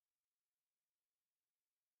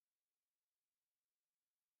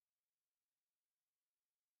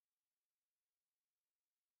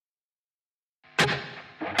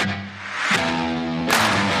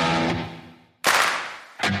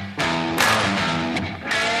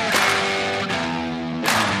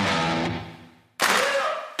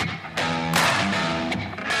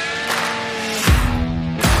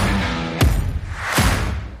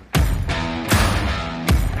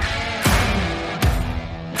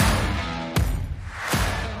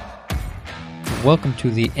Welcome to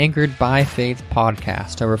the Anchored by Faith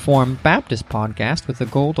podcast, a Reformed Baptist podcast with the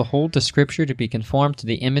goal to hold to Scripture to be conformed to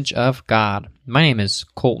the image of God. My name is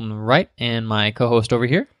Colton Wright, and my co-host over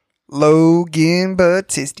here, Logan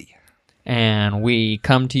Battisti. And we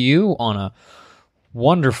come to you on a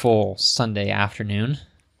wonderful Sunday afternoon.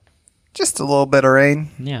 Just a little bit of rain.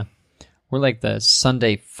 Yeah. We're like the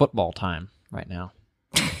Sunday football time right now.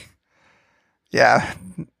 Yeah.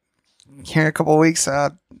 Here in a couple of weeks, I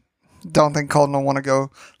don't think Colton will want to go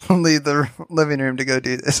leave the living room to go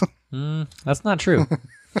do this. That's not true.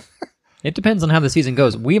 It depends on how the season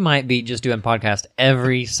goes. We might be just doing podcast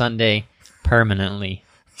every Sunday permanently.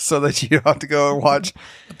 So that you don't have to go and watch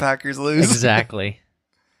the Packers lose. Exactly.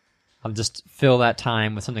 I'll just fill that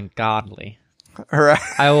time with something godly. Right.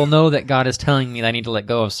 I will know that God is telling me that I need to let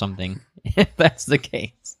go of something. If that's the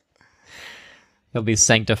case, He'll be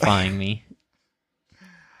sanctifying me.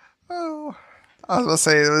 Oh, I was going to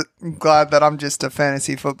say, I'm glad that I'm just a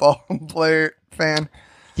fantasy football player fan.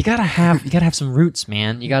 You gotta have some roots,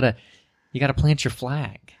 man. You gotta plant your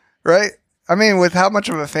flag. Right? I mean, with how much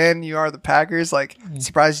of a fan you are of the Packers, like,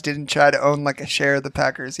 surprised you didn't try to own like a share of the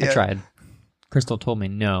Packers yet. I tried. Crystal told me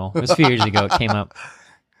no. It was a few years ago. It came up.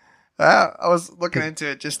 I was looking into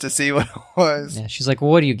it just to see what it was. Yeah, she's like,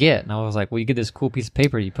 well, what do you get? And I was like, well, you get this cool piece of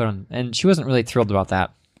paper you put on. And she wasn't really thrilled about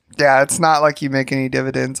that. Yeah, it's not like you make any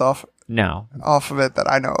dividends off of it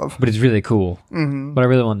that I know of. But it's really cool. Mm-hmm. But I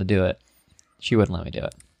really wanted to do it. She wouldn't let me do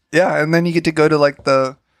it. Yeah, and then you get to go to like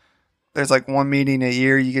there's like one meeting a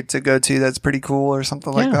year you get to go to that's pretty cool or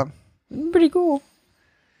something like that. Pretty cool.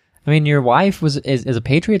 I mean, your wife is a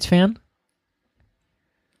Patriots fan?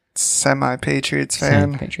 Semi-Patriots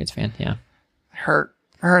fan. Patriots fan, yeah. Her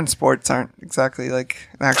and sports aren't exactly like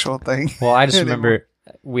an actual thing. Well, I just remember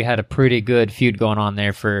we had a pretty good feud going on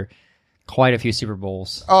there for quite a few Super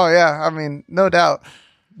Bowls. Oh, yeah. I mean, no doubt.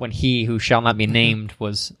 When he who shall not be named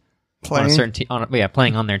was playing on a certain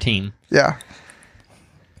playing on their team. Yeah.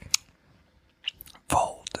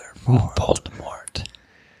 Voldemort.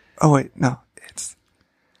 Oh, wait. No. It's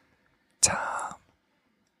Tom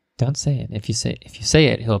Don't say it. If you say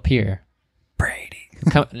it, he'll appear. Brady.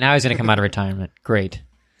 Now he's going to come out of retirement. Great.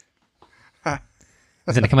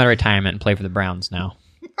 He's going to come out of retirement and play for the Browns now.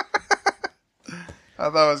 I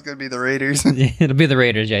thought it was going to be the Raiders. It'll be the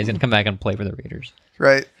Raiders. Yeah, he's going to come back and play for the Raiders.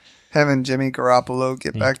 Right. Him and Jimmy Garoppolo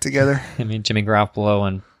get back together. I mean, Jimmy Garoppolo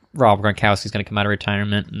and Rob Gronkowski's going to come out of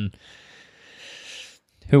retirement. And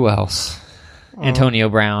who else? Antonio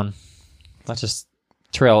Brown. That's just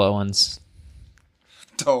Terrell Owens.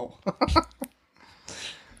 Oh.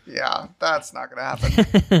 Yeah, that's not going to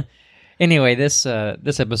happen. Anyway, this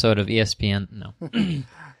episode of ESPN, no.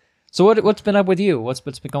 So what's been up with you? What's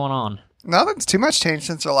been going on? Nothing's too much changed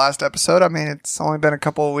since our last episode. I mean, it's only been a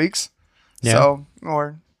couple of weeks. Yeah. So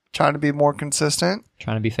we're trying to be more consistent.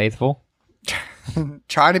 Trying to be faithful.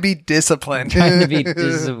 Trying to be disciplined. Trying to be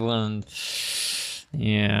disciplined.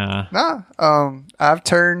 Yeah. No. I've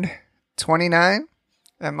turned 29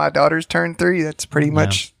 and my daughter's turned 3. That's pretty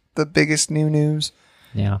much the biggest new news.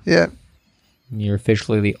 Yeah. Yeah. You're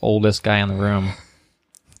officially the oldest guy in the room.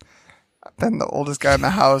 I've been the oldest guy in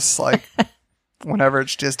the house, like, whenever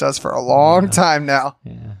it's just us for a long time now.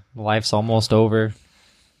 Yeah. Life's almost over.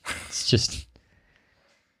 It's just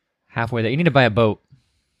halfway there. You need to buy a boat.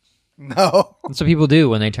 No. That's what people do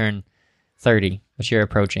when they turn 30, which you're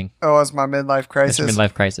approaching. Oh, it's my midlife crisis. It's your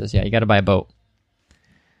midlife crisis. Yeah, you got to buy a boat.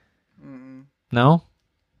 No?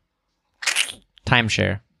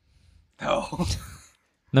 Timeshare. No.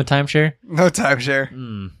 No timeshare? No timeshare.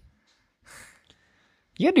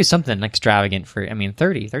 You got to do something extravagant for,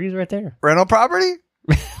 30. 30 is right there. Rental property?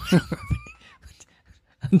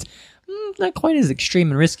 Not quite as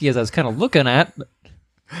extreme and risky as I was kind of looking at.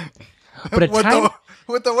 But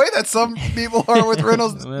with the way that some people are with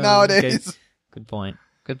rentals nowadays. Okay.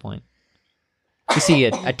 Good point. You see,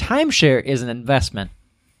 a timeshare is an investment.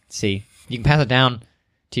 See, you can pass it down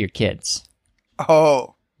to your kids.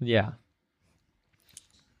 Oh. Yeah.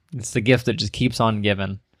 It's the gift that just keeps on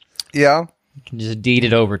giving. Yeah. You can just deed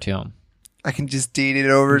it over to them. I can just deed it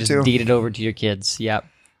over to. Deed it over to your kids. Yep.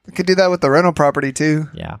 I could do that with the rental property too.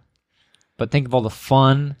 Yeah. But think of all the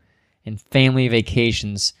fun and family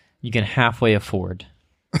vacations you can halfway afford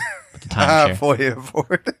with the timeshare. Halfway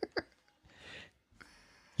afford.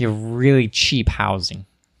 Your really cheap housing.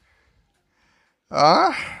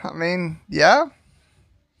 Yeah.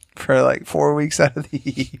 For like 4 weeks out of the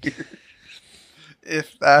year.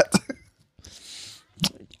 If that.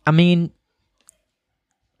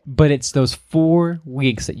 But it's those 4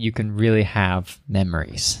 weeks that you can really have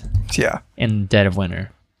memories. Yeah. In the dead of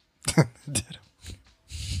winter.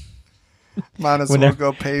 Might as well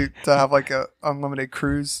go pay to have like a unlimited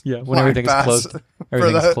cruise. Yeah, when everything's closed.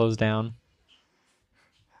 Everything's closed down.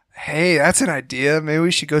 Hey, that's an idea. Maybe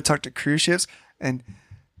we should go talk to cruise ships and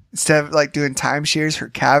instead of like doing timeshares for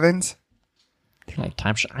cabins. Like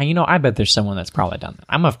timeshare. I bet there's someone that's probably done that.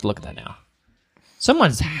 I'm gonna have to look at that now.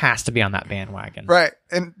 Someone has to be on that bandwagon. Right.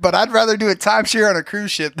 But I'd rather do a timeshare on a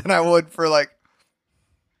cruise ship than I would for like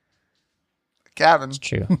a cabin. It's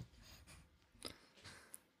true.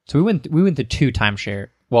 So we went to 2 timeshare.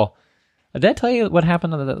 Well, did I tell you what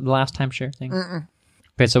happened to the last timeshare thing? Mm-mm.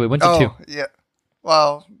 Okay, so we went to 2. Yeah.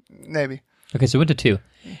 Well, maybe. Okay, so we went to 2.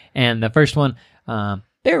 And the first one,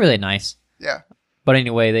 they were really nice. Yeah. But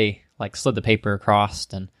anyway, they like slid the paper across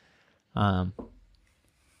and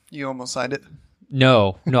you almost signed it.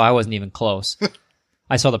 No, I wasn't even close.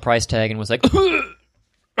 I saw the price tag and was like,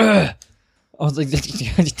 I was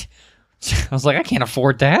like, I can't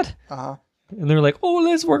afford that. Uh-huh. And they were like, oh,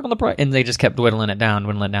 let's work on the price. And they just kept whittling it down.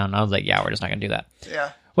 And I was like, yeah, we're just not going to do that.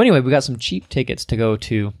 Yeah. Well, anyway, we got some cheap tickets to go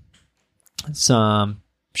to some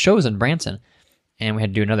shows in Branson. And we had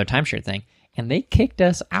to do another timeshare thing. And they kicked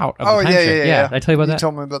us out of the timeshare. Yeah. Did I tell you about that? You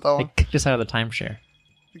told me about that one. They kicked us out of the timeshare.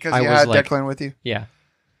 Because you had Declan with you. Yeah.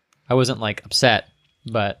 I wasn't like upset,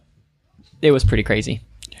 but it was pretty crazy.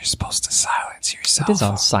 You're supposed to silence yourself. It is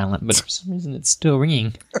on silent, but for some reason it's still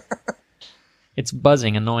ringing. It's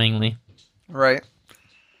buzzing annoyingly. Right.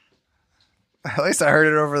 At least I heard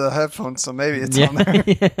it over the headphones, so maybe it's on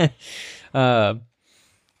there.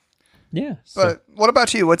 Yeah. But what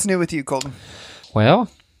about you? What's new with you, Colton? Well,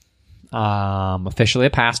 officially a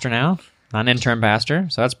pastor now. Not an interim pastor,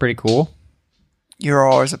 so that's pretty cool. You're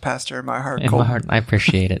always a pastor in my heart, In my heart, I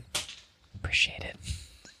appreciate it.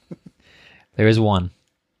 There is one.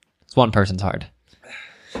 It's one person's heart.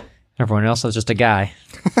 Everyone else is just a guy.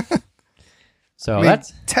 So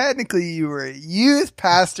that's technically you were a youth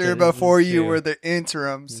pastor before you were the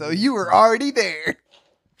interim, so you were already there.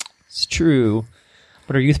 It's true.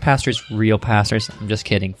 But are youth pastors real pastors? I'm just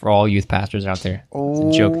kidding. For all youth pastors out there, it's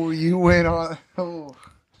a joke. You went on. Oh.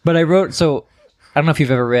 But I wrote, so I don't know if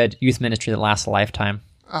you've ever read Youth Ministry That Lasts a Lifetime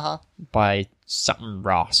by something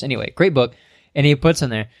Ross. Anyway, great book. And he puts in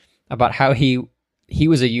there about how he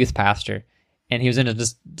was a youth pastor and he was in a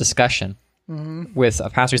discussion with a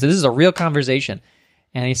pastor. He said, this is a real conversation.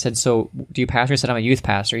 And he said, so do you pastor? He said, I'm a youth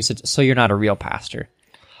pastor. He said, so you're not a real pastor.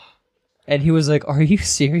 And he was like, are you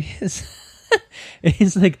serious? And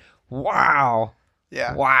he's like, wow.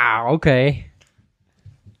 Yeah. Wow. Okay.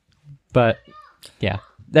 But yeah,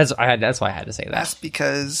 that's why I had to say that. That's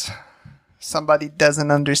because somebody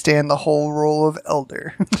doesn't understand the whole role of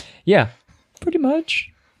elder. Yeah, pretty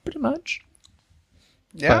much.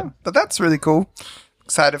 Yeah, but that's really cool.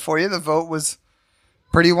 Excited for you. The vote was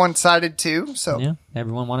pretty one-sided too. So yeah,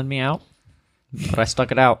 everyone wanted me out, but I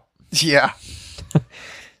stuck it out. Yeah.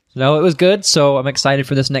 No, it was good. So I'm excited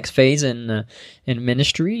for this next phase in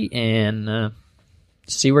ministry and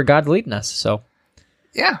see where God's leading us. So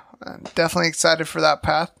yeah, I'm definitely excited for that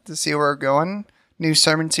path to see where we're going. New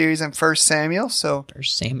sermon series in 1 Samuel. So 1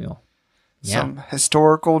 Samuel. Yeah. Some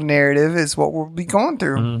historical narrative is what we'll be going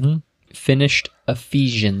through. Mm-hmm. Finished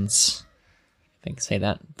Ephesians. I think say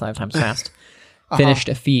that 5 times fast. Finished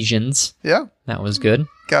Ephesians. Yeah. That was good.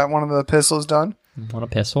 Got one of the epistles done. One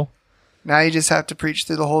epistle. Now you just have to preach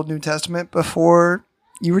through the whole New Testament before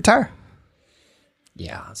you retire.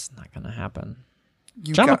 Yeah, it's not going to happen.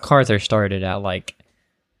 John MacArthur started at like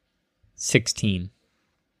 16.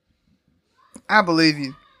 I believe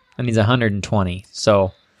you. And he's 120.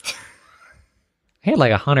 So I had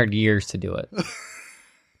like 100 years to do it.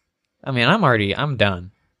 I mean, I'm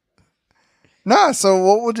done. Nah, so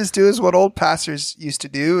what we'll just do is what old pastors used to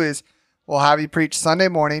do is we'll have you preach Sunday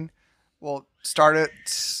morning. We'll start at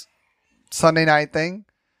Sunday night thing.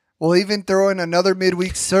 We'll even throw in another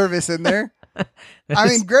midweek service in there. I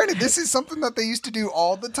mean, granted, this is something that they used to do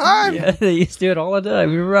all the time. Yeah, they used to do it all the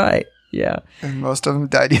time. You're right. Yeah. And most of them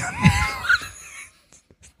died young.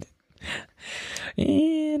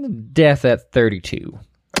 And death at 32.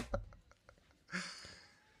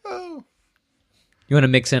 Oh. You want to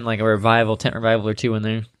mix in like a tent revival or two in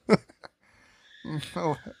there?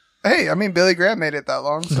 Oh. Hey, I mean, Billy Graham made it that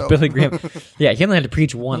long. So. Billy Graham. Yeah, he only had to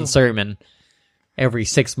preach one sermon every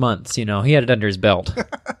 6 months. He had it under his belt.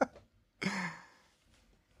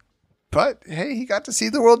 But, hey, he got to see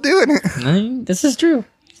the world doing it. This is true.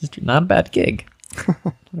 Not a bad gig.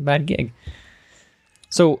 Not a bad gig.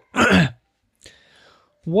 So,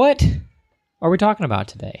 what are we talking about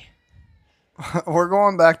today? We're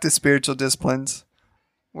going back to spiritual disciplines.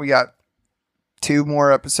 We got 2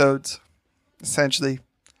 more episodes, essentially.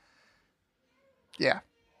 Yeah,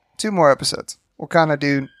 2 more episodes. We'll kind of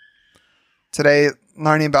do Today,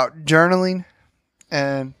 learning about journaling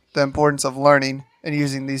and the importance of learning and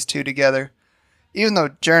using these two together. Even though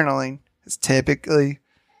journaling is technically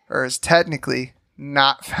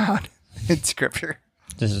not found in Scripture.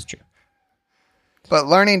 This is true. But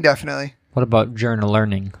learning, definitely. What about journal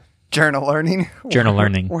learning? Journal learning? Journal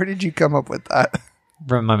learning. Where did you come up with that?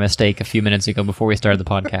 From my mistake a few minutes ago before we started the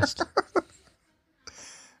podcast.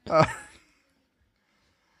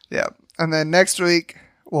 Yeah. And then next week,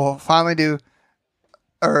 we'll finally do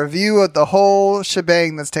a review of the whole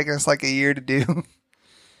shebang that's taken us like a year to do.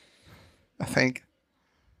 I think.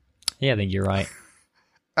 Yeah, I think you're right.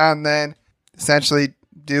 And then essentially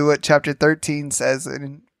do what chapter 13 says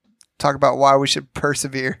and talk about why we should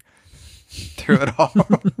persevere through it all.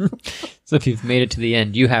 So if you've made it to the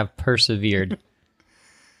end, you have persevered.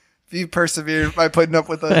 If you've persevered by putting up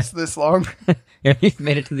with us this long. If you've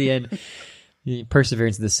made it to the end, the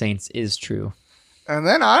perseverance of the saints is true. And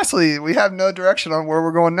then honestly, we have no direction on where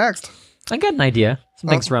we're going next. I got an idea. Some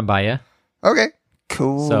things to run by you. Okay,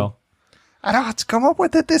 cool. So I don't have to come up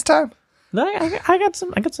with it this time. no, I got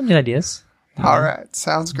some good ideas. All right,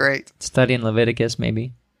 sounds great. Studying Leviticus,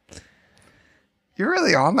 maybe. You're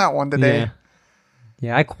really on that one today.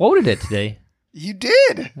 Yeah, I quoted it today. You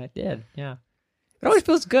did. I did. Yeah, it always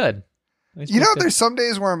feels good. There's some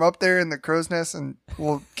days where I'm up there in the crow's nest and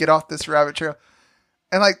we'll get off this rabbit trail,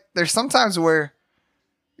 and like there's sometimes where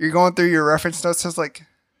you're going through your reference notes. It's like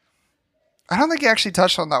I don't think you actually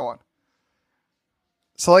touched on that one.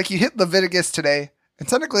 So like you hit Leviticus today, and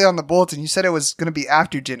technically on the bulletin you said it was going to be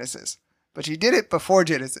after Genesis, but you did it before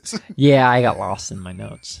Genesis. Yeah, I got lost in my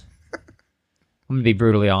notes. I'm going to be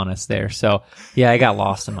brutally honest there. So, yeah, I got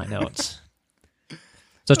lost in my notes.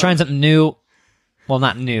 So trying something new. Well,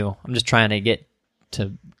 not new. I'm just trying to get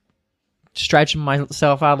to stretch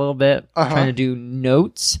myself out a little bit. Trying to do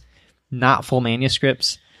notes, not full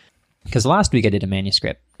manuscripts. Because last week I did a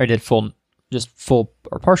manuscript. I did full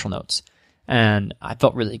or partial notes. And I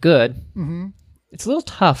felt really good. Mm-hmm. It's a little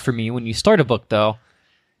tough for me when you start a book, though.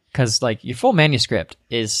 Because, like, your full manuscript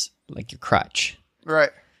is, like, your crutch. Right.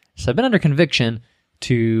 So I've been under conviction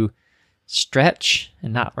to stretch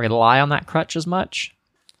and not rely on that crutch as much.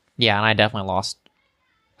 Yeah, and I definitely lost.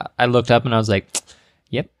 I looked up and I was like,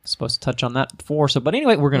 "Yep, supposed to touch on that before." So, but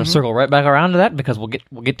anyway, we're going to circle right back around to that because we'll get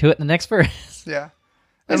to it in the next verse. Yeah,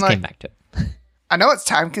 I just came back to it. I know it's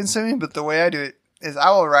time consuming, but the way I do it is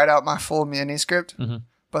I will write out my full manuscript,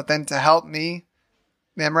 but then to help me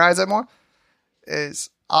memorize it more, is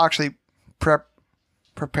I'll actually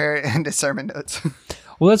prepare it into sermon notes.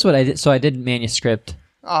 Well, that's what I did. So I did manuscript,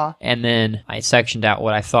 Uh-huh. and then I sectioned out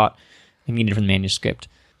what I thought I needed from the manuscript,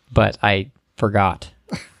 but I forgot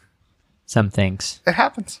some things. It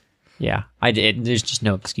happens. Yeah, I did. There's just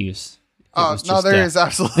no excuse. Oh, no, there is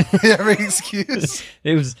absolutely every excuse.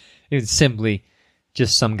 It was simply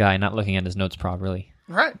just some guy not looking at his notes properly.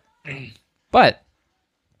 Right. But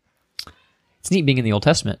it's neat being in the Old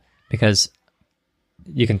Testament because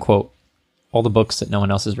you can quote all the books that no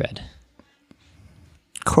one else has read.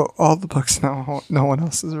 Quote all the books no one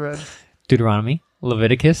else has read. Deuteronomy,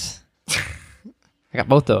 Leviticus. I got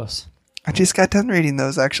both those. I just got done reading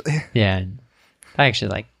those, actually. Yeah, and I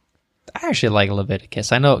actually like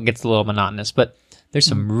Leviticus. I know it gets a little monotonous, but there's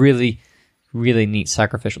some really, really neat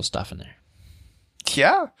sacrificial stuff in there.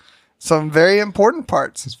 Yeah. Some very important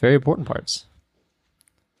parts. It's very important parts.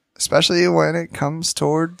 Especially when it comes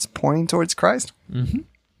towards pointing towards Christ. Mm-hmm.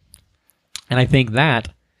 And I think that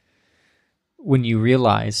when you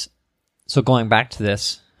realize, so going back to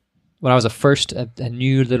this, when I was a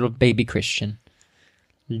new little baby Christian,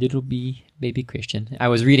 I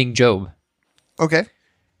was reading Job. Okay.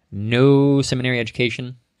 No seminary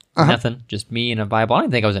education, nothing, just me and a Bible. I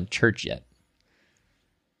didn't think I was in church yet.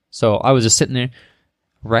 So I was just sitting there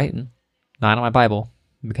writing, not on my Bible,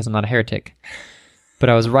 because I'm not a heretic, but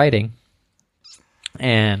I was writing,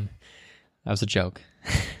 and that was a joke.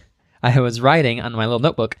 I was writing on my little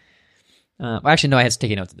notebook. Actually, no, I had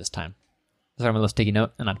sticky notes at this time. I started my little sticky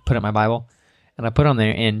note, and I put it in my Bible, and I put on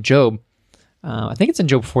there in Job, I think it's in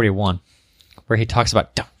Job 41, where he talks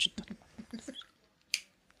about,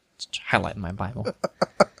 highlight in my Bible.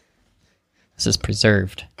 This is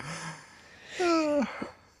preserved.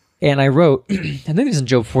 And I wrote, I think it's in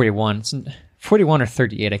Job 41. It's in 41 or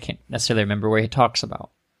 38, I can't necessarily remember, where he talks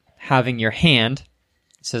about having your hand.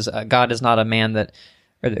 It says, God is not a man that,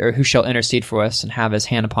 or who shall intercede for us and have his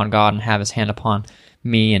hand upon God and have his hand upon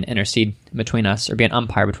me and intercede between us or be an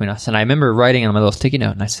umpire between us. And I remember writing on my little sticky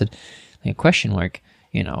note, and I said, question mark,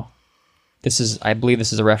 I believe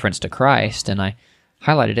this is a reference to Christ, and I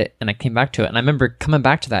highlighted it, and I came back to it, and I remember coming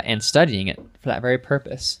back to that and studying it for that very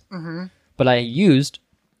purpose. Mm-hmm. But I used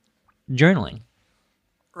journaling.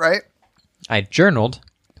 Right? I journaled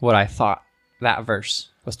what I thought that verse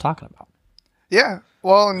was talking about. Yeah.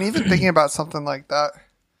 Well, and even thinking about something like that,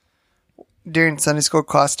 during Sunday school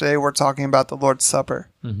class today, we're talking about the Lord's Supper.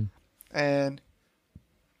 Mm-hmm. And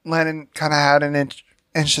Landon kind of had an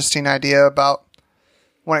interesting idea about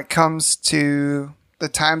when it comes to the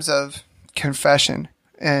times of confession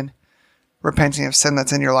and repenting of sin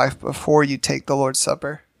that's in your life before you take the Lord's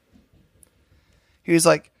Supper. He was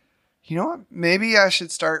like, you know what? Maybe I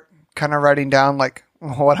should start kind of writing down like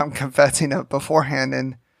what I'm confessing of beforehand,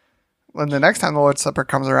 and when the next time the Lord's Supper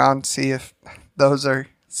comes around, see if those are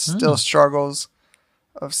still struggles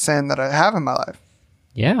of sin that I have in my life.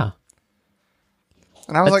 Yeah.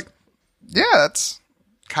 And I was like, yeah, that's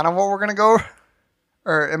kind of what we're going to go.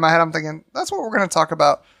 Or in my head, I'm thinking, that's what we're going to talk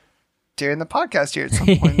about during the podcast here at some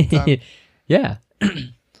point in time. Yeah.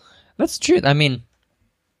 That's true. I mean,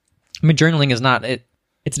 journaling is not,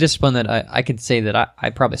 it's a discipline that I could say that I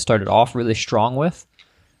probably started off really strong with.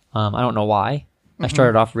 I don't know why. I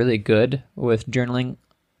started off really good with journaling,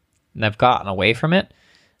 and I've gotten away from it,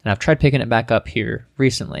 and I've tried picking it back up here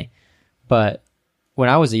recently. But when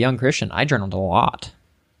I was a young Christian, I journaled a lot.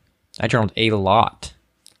 I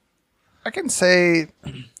can say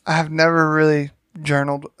I have never really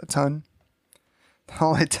journaled a ton. The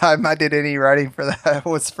only time I did any writing for that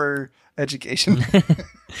was for education.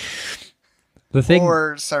 The thing,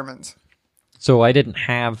 or sermons. So I didn't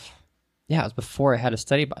have, it was before I had a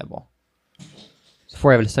study Bible.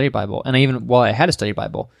 And while I had a study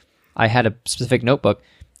Bible, I had a specific notebook,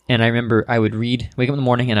 and I remember I would wake up in the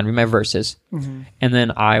morning and I'd read my verses, and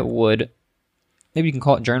then I would, maybe you can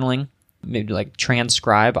call it journaling, maybe like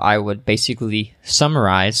transcribe. I would basically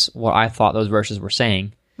summarize what I thought those verses were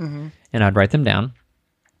saying, and I'd write them down,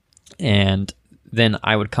 and then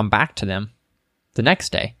I would come back to them the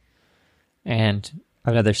next day, and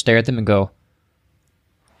I'd either stare at them and go,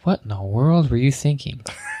 what in the world were you thinking?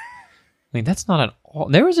 I mean, that's not at all.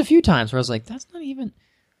 There was a few times where I was like, that's not even,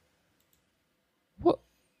 what,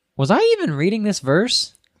 was I even reading this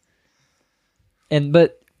verse?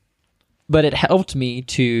 But it helped me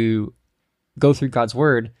to go through God's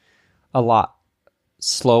word a lot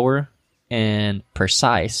slower and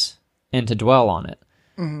precise, and to dwell on it.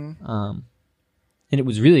 And it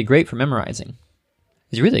was really great for memorizing.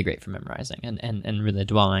 It's really great for memorizing and really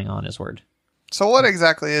dwelling on his word. So what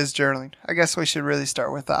exactly is journaling? I guess we should really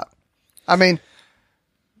start with that. I mean,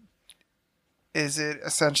 is it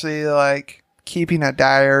essentially like keeping a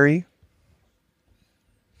diary?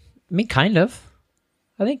 I mean, kind of.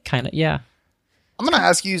 I think kind of, yeah. I'm going to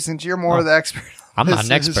ask you, since you're more of the expert. I'm not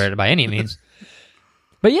an expert by any means.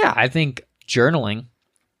 But yeah, I think journaling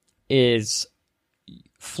is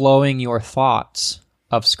flowing your thoughts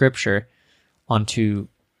of Scripture into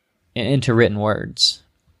written words.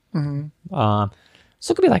 So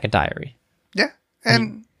it could be like a diary. Yeah.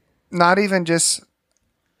 And not even just,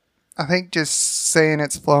 I think just saying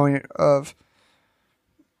it's flowing of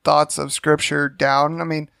thoughts of Scripture down. I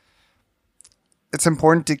mean, it's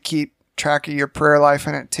important to keep track of your prayer life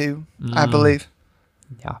in it too, I believe.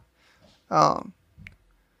 Yeah.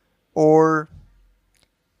 Or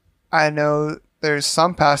I know there's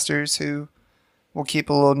some pastors who will keep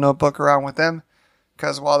a little notebook around with them,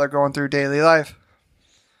 because while they're going through daily life,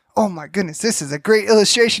 oh my goodness, this is a great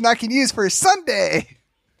illustration I can use for Sunday.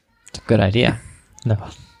 It's a good idea. No.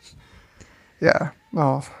 Yeah.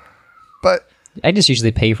 No. But I just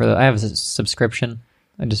usually pay for I have a subscription.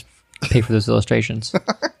 I just pay for those illustrations.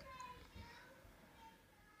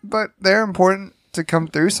 But they're important to come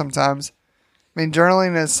through sometimes. I mean,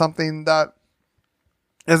 journaling is something that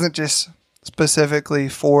isn't just specifically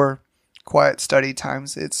for quiet study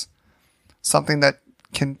times. It's something that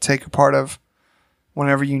can take a part of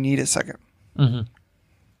whenever you need a second.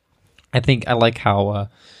 I think I like how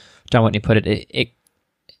John Whitney put it.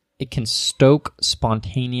 It can stoke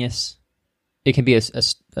spontaneous. It can be a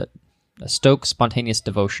stoke spontaneous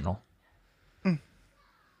devotional,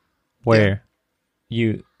 where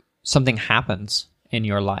something happens in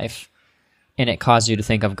your life, and it causes you to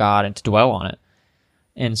think of God and to dwell on it,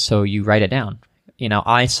 and so you write it down. You know,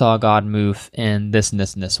 I saw God move in this and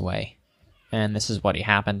this and this way, and this is what he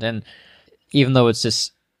happened. And even though it's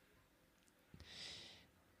just,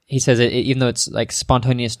 he says even though it's like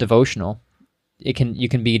spontaneous devotional, you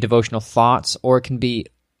can be devotional thoughts, or it can be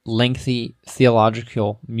lengthy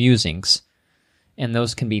theological musings, and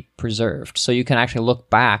those can be preserved. So you can actually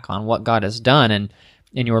look back on what God has done and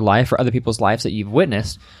in your life or other people's lives that you've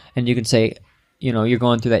witnessed, and you can say, you know, you're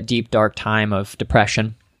going through that deep, dark time of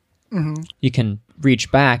depression. You can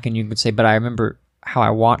reach back and you can say, but I remember how I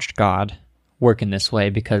watched God work in this way,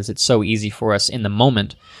 because it's so easy for us in the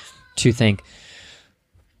moment to think,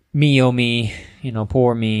 me, oh me,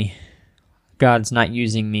 poor me, God's not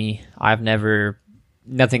using me,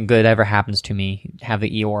 nothing good ever happens to me, have the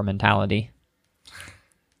Eeyore mentality.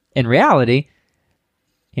 In reality,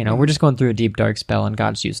 we're just going through a deep, dark spell and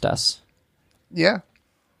God's used us. Yeah.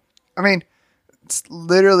 I mean, it's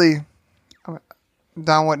literally,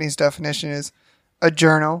 Don Whitney's definition is, a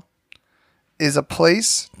journal is a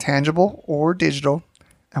place, tangible or digital,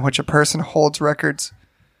 in which a person holds records,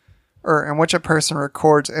 or in which a person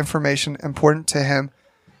records information important to him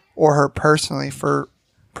or her personally for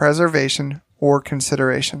preservation or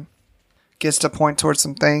consideration. Gets to point towards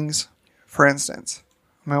some things. For instance,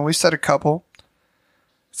 we've said a couple. It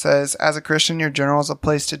says, as a Christian, your journal is a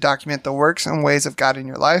place to document the works and ways of God in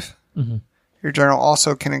your life. Mm-hmm. Your journal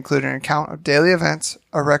also can include an account of daily events,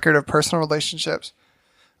 a record of personal relationships,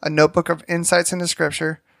 a notebook of insights into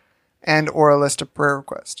Scripture, and or a list of prayer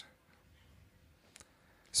requests.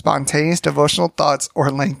 Spontaneous devotional thoughts or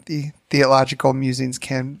lengthy theological musings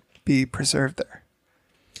can be preserved there.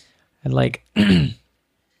 I like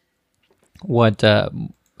what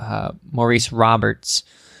Maurice Roberts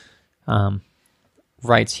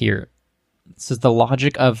writes here. It says, the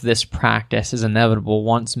logic of this practice is inevitable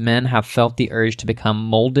once men have felt the urge to become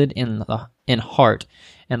molded in heart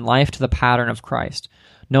and life to the pattern of Christ.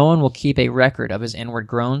 No one will keep a record of his inward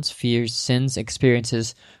groans, fears, sins,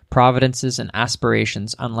 experiences, providences, and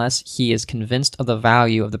aspirations unless he is convinced of the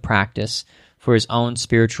value of the practice for his own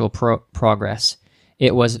spiritual progress.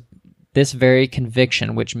 It was this very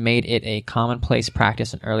conviction which made it a commonplace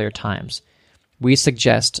practice in earlier times. We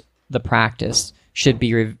suggest the practice should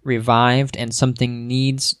be revived, and something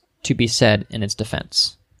needs to be said in its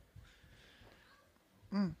defense.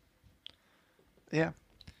 Yeah.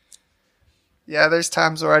 Yeah, there's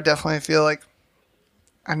times where I definitely feel like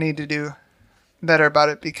I need to do better about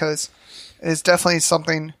it, because it's definitely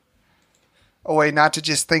something, a way not to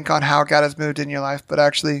just think on how God has moved in your life, but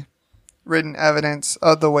actually written evidence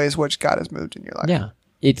of the ways which God has moved in your life. Yeah.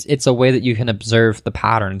 It's a way that you can observe the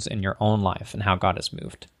patterns in your own life and how God has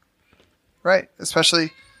moved. Right. Especially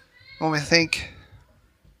when we think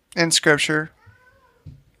in Scripture,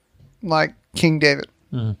 like King David.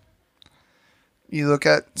 Mm-hmm. You look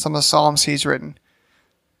at some of the Psalms he's written.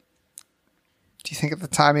 Do you think at the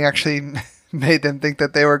time he actually made them think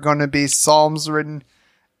that they were going to be Psalms written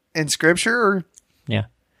in Scripture? Or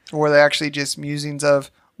were they actually just musings of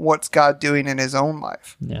what's God doing in his own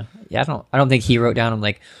life? Yeah. I don't think he wrote down, I'm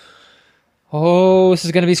like, oh, this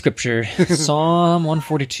is going to be Scripture. Psalm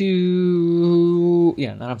 142.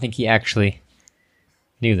 Yeah, I don't think he actually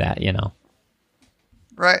knew that,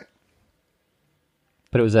 Right.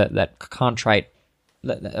 But it was that contrite,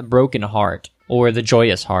 that broken heart, or the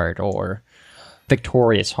joyous heart, or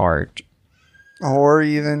victorious heart. Or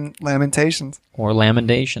even Lamentations.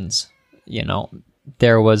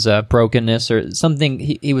 There was a brokenness or something.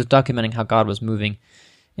 He was documenting how God was moving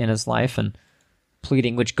in his life and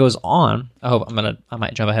pleading, which goes on. I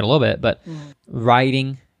might jump ahead a little bit, but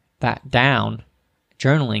writing that down,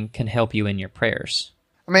 journaling, can help you in your prayers.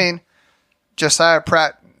 I mean, Josiah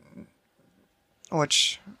Pratt,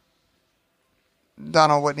 which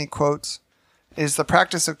Donald Whitney quotes, is the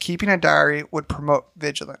practice of keeping a diary would promote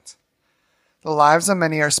vigilance. The lives of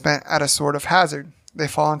many are spent at a sort of hazard. They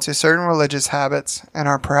fall into certain religious habits and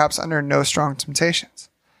are perhaps under no strong temptations.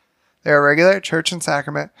 They are regular at church and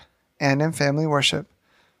sacrament and in family worship.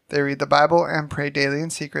 They read the Bible and pray daily in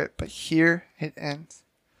secret, but here it ends.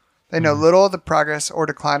 They know little of the progress or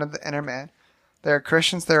decline of the inner man. They are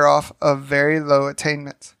Christians thereof of very low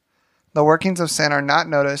attainments. The workings of sin are not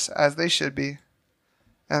noticed as they should be,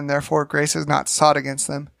 and therefore grace is not sought against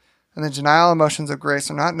them, and the genial emotions of grace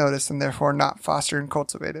are not noticed and therefore not fostered and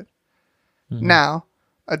cultivated. Mm-hmm. Now,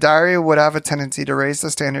 a diary would have a tendency to raise the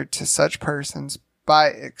standard to such persons by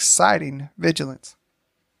exciting vigilance.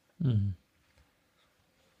 Mm-hmm.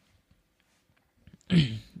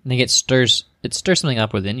 I think it stirs something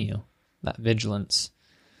up within you, that vigilance.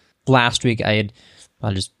 Last week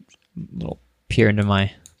I'll just little peer into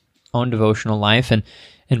my own devotional life, and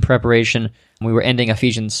in preparation, we were ending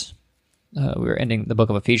Ephesians. We were ending the book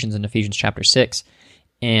of Ephesians in Ephesians chapter 6.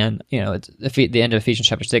 And, it's, the end of Ephesians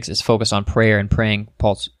chapter 6 is focused on prayer and praying.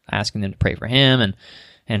 Paul's asking them to pray for him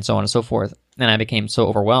and so on and so forth. And I became so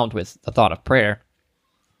overwhelmed with the thought of prayer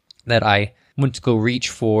that I went to go reach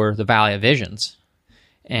for the Valley of Visions.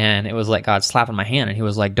 And it was like God slapping my hand, and he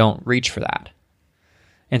was like, don't reach for that.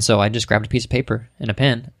 And so I just grabbed a piece of paper and a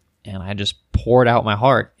pen, and I just poured out my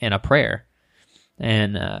heart in a prayer.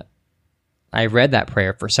 And I read that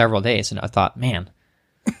prayer for several days, and I thought, man,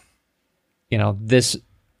 this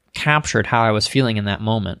captured how I was feeling in that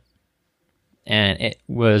moment. and it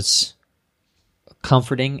was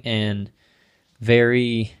comforting and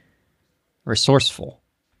very resourceful.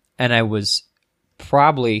 And I was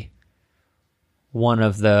probably one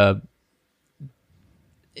of the...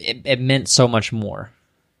 It meant so much more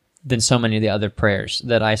than so many of the other prayers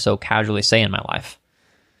that I so casually say in my life.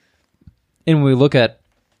 And when we look at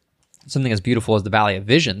something as beautiful as the Valley of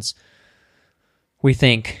Visions, we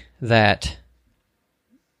think that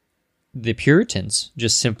the Puritans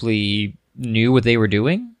just simply knew what they were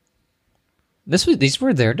doing. These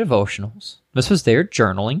were their devotionals. This was their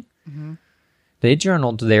journaling. Mm-hmm. They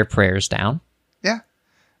journaled their prayers down. Yeah.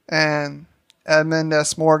 And Edmund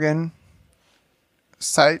S. Morgan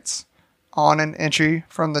cites on an entry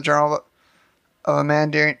from the journal of a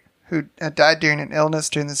man who had died during an illness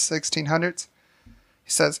during the 1600s. He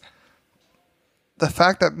says, the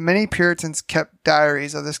fact that many Puritans kept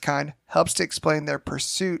diaries of this kind helps to explain their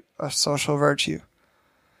pursuit of social virtue.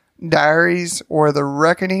 Diaries were the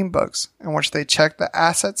reckoning books in which they checked the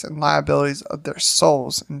assets and liabilities of their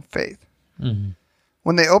souls in faith. Mm-hmm.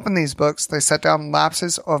 When they opened these books, they set down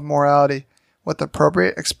lapses of morality with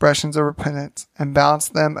appropriate expressions of repentance and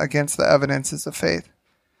balanced them against the evidences of faith.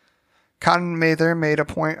 Cotton Mather made a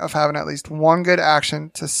point of having at least one good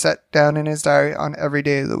action to set down in his diary on every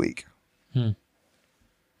day of the week.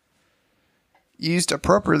 Used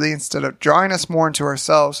appropriately, instead of drawing us more into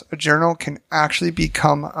ourselves, a journal can actually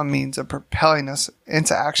become a means of propelling us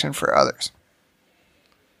into action for others.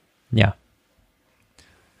 Yeah.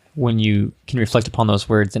 When you can reflect upon those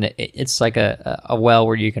words, and it's like a well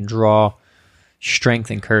where you can draw strength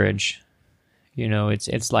and courage. You know,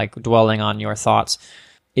 it's like dwelling on your thoughts.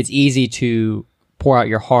 It's easy to pour out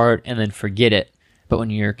your heart and then forget it, but when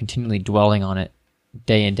you're continually dwelling on it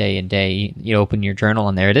day and day and day, you open your journal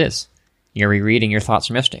and there it is. You're rereading your thoughts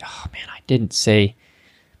from yesterday. Oh man, I didn't share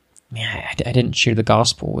the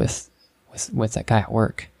gospel with that guy at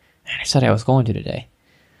work. Man, I said I was going to today.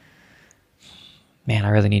 Man,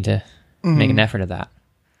 I really need to make an effort of that.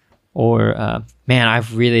 Or, man,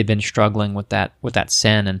 I've really been struggling with that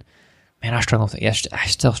sin, and man, I struggled with it yesterday. I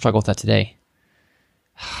still struggle with that today.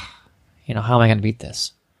 You know, how am I going to beat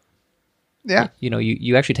this? Yeah. You know,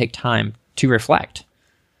 you actually take time to reflect.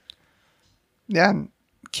 Yeah, and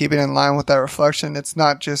keep it in line with that reflection. It's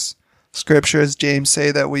not just scripture, as James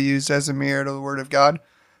say, that we use as a mirror to the Word of God,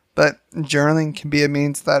 but journaling can be a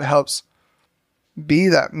means that helps be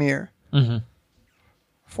that mirror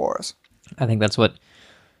for us. I think that's what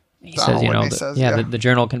he says, you know. The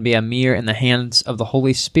journal can be a mirror in the hands of the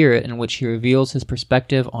Holy Spirit in which he reveals his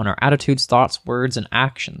perspective on our attitudes, thoughts, words, and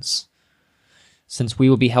actions. Since we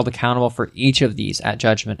will be held accountable for each of these at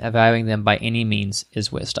judgment, evaluating them by any means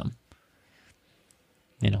is wisdom.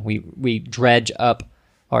 You know, we dredge up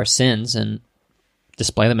our sins and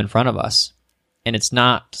display them in front of us. And it's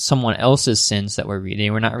not someone else's sins that we're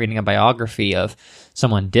reading. We're not reading a biography of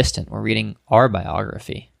someone distant. We're reading our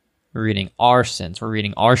biography. We're reading our sins. We're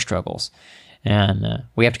reading our struggles. And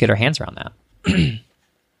we have to get our hands around that.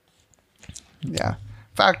 Yeah.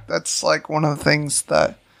 In fact, that's like one of the things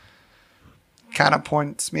that kind of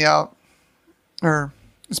points me out, or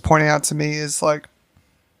is pointing out to me, is like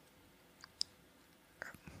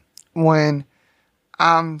when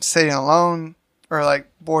I'm sitting alone or like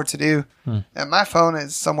bored to do, and my phone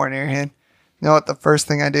is somewhere near hand, you know what the first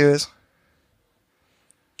thing I do is?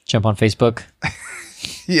 Jump on Facebook.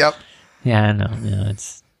 Yep. Yeah, I know. Yeah,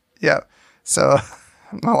 it's... Yep. So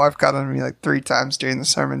my wife got on me like 3 times during the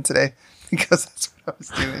sermon today because that's what I was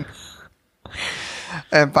doing.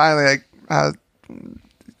 And finally,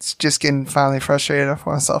 it's just getting finally frustrated with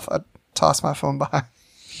myself. I tossed my phone behind.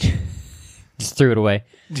 Just threw it away.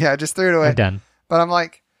 Yeah, I just threw it away. I'm done. But I'm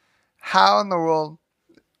like, how in the world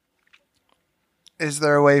is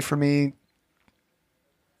there a way for me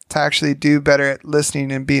to actually do better at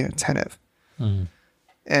listening and being attentive?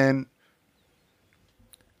 And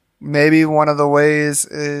maybe one of the ways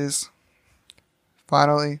is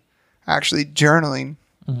finally actually journaling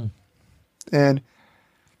and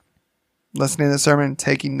listening to the sermon and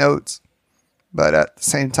taking notes, but at the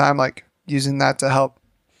same time, like using that to help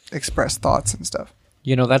express thoughts and stuff.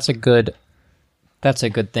 You know, that's a good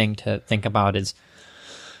thing to think about. Is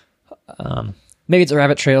maybe it's a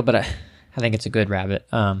rabbit trail, but I think it's a good rabbit.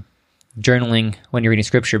 Journaling when you're reading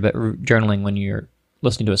scripture, but journaling when you're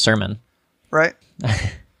listening to a sermon. Right.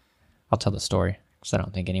 I'll tell the story because I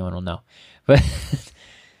don't think anyone will know. But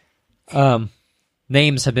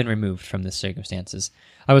names have been removed from this circumstances.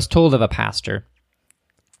 I was told of a pastor.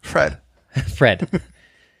 Fred, I'm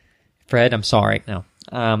sorry. No.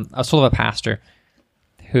 I was told of a pastor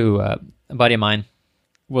who, a buddy of mine,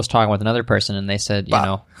 was talking with another person, and they said,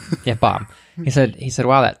 Bob. Bob. He said,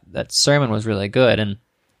 wow, that sermon was really good. And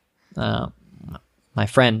my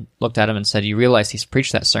friend looked at him and said, you realize he's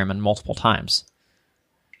preached that sermon multiple times.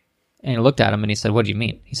 And he looked at him and he said, what do you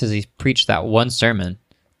mean? He says he's preached that one sermon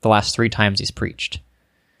the last 3 times he's preached.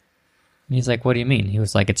 And he's like, what do you mean? He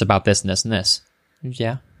was like, it's about this and this and this.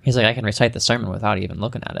 Yeah. He's like, I can recite the sermon without even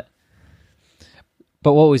looking at it.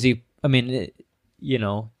 But what was he, I mean,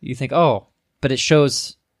 you think, oh, but it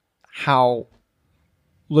shows how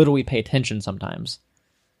little we pay attention sometimes.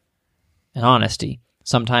 And honesty.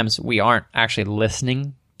 Sometimes we aren't actually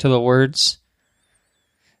listening to the words.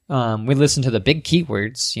 We listen to the big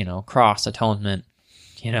keywords, cross, atonement,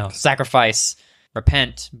 sacrifice,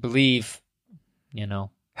 repent, believe,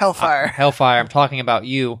 Hellfire. Hellfire. I'm talking about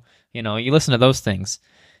you. You listen to those things,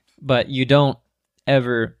 but you don't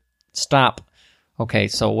ever stop. Okay,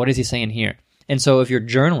 so what is he saying here? And so if you're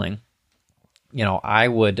journaling,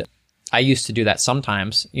 I used to do that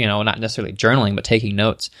sometimes, not necessarily journaling, but taking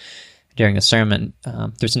notes during a sermon.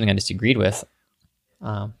 There's something I disagreed with.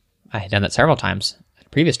 I had done that several times at a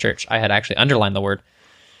previous church. I had actually underlined the word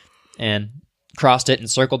and crossed it and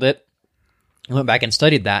circled it. I went back and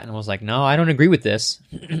studied that and was like, no, I don't agree with this.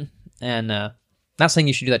 And not saying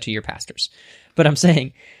you should do that to your pastors, but I'm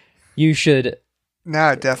saying you should. No,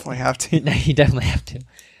 I definitely have to. No, you definitely have to.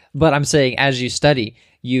 But I'm saying as you study,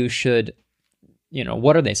 you should,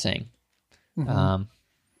 what are they saying? Mm-hmm.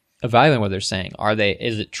 Evaluating what they're saying.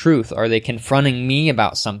 Is it truth? Are they confronting me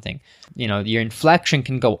about something? Your inflection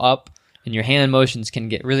can go up and your hand motions can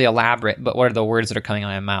get really elaborate, but what are the words that are coming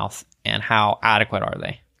out of my mouth and how adequate are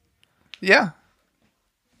they? Yeah.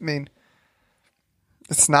 I mean,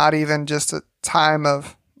 it's not even just a time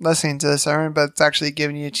of listening to the sermon, but it's actually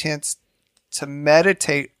giving you a chance to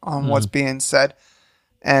meditate on what's being said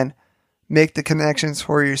and make the connections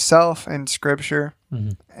for yourself in Scripture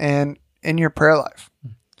and in your prayer life.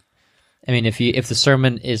 I mean, if the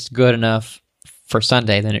sermon is good enough for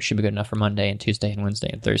Sunday, then it should be good enough for Monday and Tuesday and Wednesday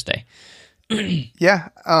and Thursday. Yeah.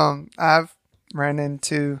 I've ran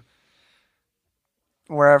into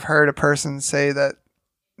where I've heard a person say that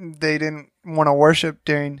they didn't want to worship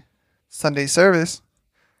during Sunday service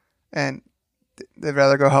and they'd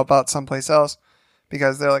rather go help out someplace else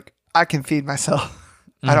because they're like, I can feed myself.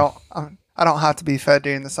 I don't have to be fed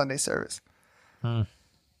during the Sunday service. And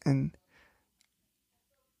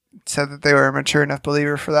said that they were a mature enough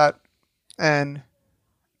believer for that. And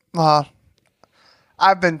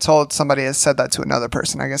I've been told somebody has said that to another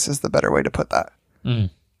person, I guess is the better way to put that.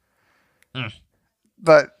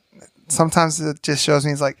 But sometimes it just shows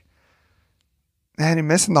me, it's like, man, you're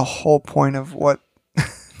missing the whole point of what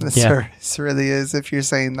the service really is if you're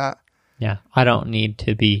saying that. Yeah, I don't need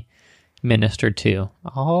to be ministered to.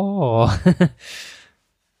 Oh.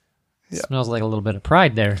 Smells like a little bit of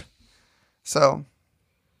pride there. So,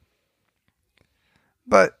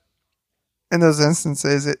 but in those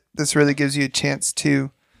instances, this really gives you a chance to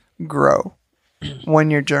grow when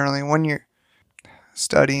you're journaling, when you're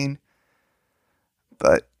studying.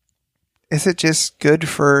 But is it just good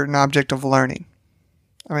for an object of learning?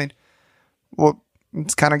 I mean, well,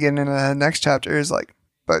 it's kind of getting into the next chapter is like,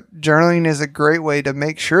 but journaling is a great way to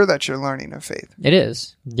make sure that you're learning of faith. It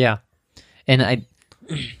is, yeah. And I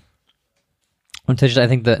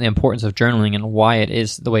think the importance of journaling and why it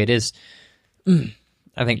is the way it is,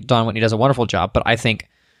 I think Don Whitney does a wonderful job, but I think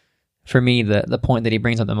for me, the point that he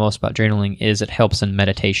brings up the most about journaling is it helps in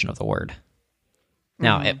meditation of the word.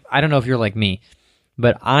 Now, I don't know if you're like me,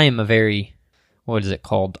 but I am a very, what is it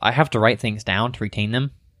called? I have to write things down to retain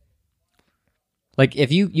them. Like,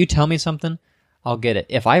 if you tell me something, I'll get it.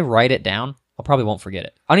 If I write it down, I probably won't forget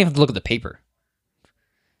it. I don't even have to look at the paper.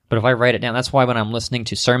 But if I write it down, that's why when I'm listening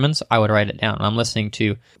to sermons, I would write it down.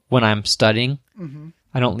 When I'm studying,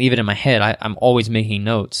 I don't leave it in my head. I'm always making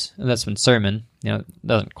notes. And that's when sermon,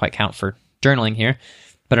 doesn't quite count for journaling here,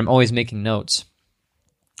 but I'm always making notes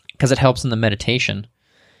because it helps in the meditation.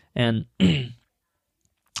 And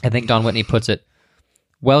I think Don Whitney puts it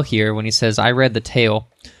well here when he says, I read the tale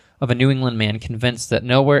of a New England man convinced that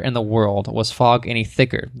nowhere in the world was fog any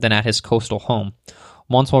thicker than at his coastal home.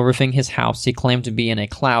 Once while roofing his house, he claimed to be in a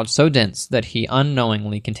cloud so dense that he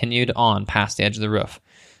unknowingly continued on past the edge of the roof,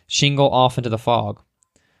 shingle off into the fog.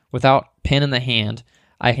 Without pen in the hand,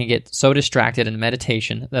 I can get so distracted in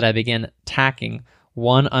meditation that I begin tacking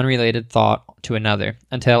one unrelated thought to another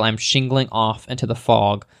until I'm shingling off into the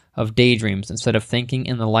fog of daydreams instead of thinking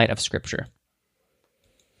in the light of Scripture.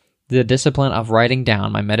 The discipline of writing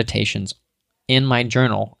down my meditations in my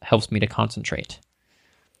journal helps me to concentrate.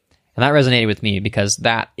 And that resonated with me because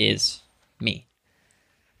that is me.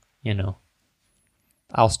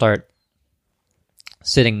 I'll start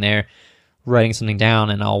sitting there writing something down,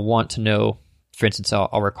 and I'll want to know, for instance,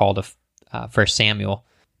 I'll recall to 1 Samuel.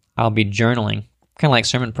 I'll be journaling, kind of like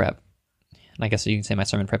sermon prep. And I guess you can say my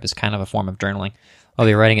sermon prep is kind of a form of journaling. I'll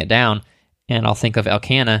be writing it down, and I'll think of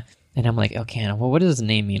Elkanah, and I'm like, Elkanah, well, what does his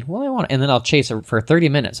name mean? Well, I want, and then I'll for 30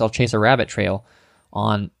 minutes, I'll chase a rabbit trail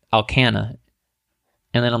on Elkanah,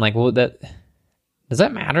 and then I'm like, well, does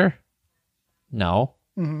that matter? No.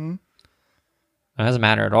 Mm-hmm. It doesn't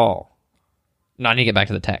matter at all. No, I need to get back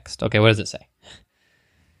to the text. Okay, what does it say?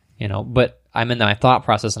 But I'm in my thought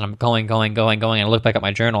process, and I'm going, and I look back at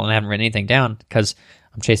my journal, and I haven't written anything down because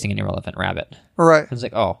I'm chasing an irrelevant rabbit. Right. It's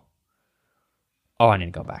like, oh, I need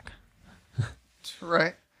to go back.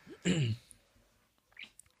 Right.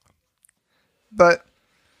 But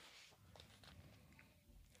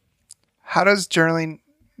how does journaling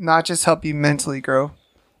not just help you mentally grow,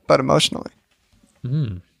 but emotionally?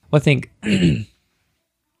 Well, I think going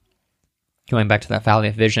back to that Valley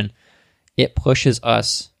of Vision, it pushes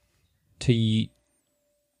us to.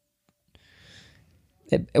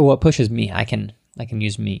 It pushes me. I can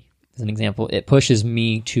use me as an example. It pushes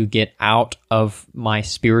me to get out of my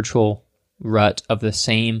spiritual rut of the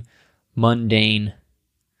same mundane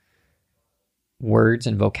words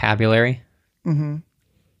and vocabulary. Mm-hmm.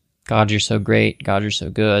 God, you're so great. God, you're so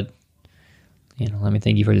good. Let me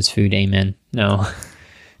thank you for this food. Amen. No.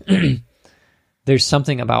 There's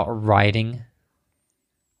something about writing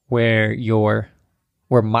where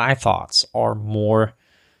my thoughts are more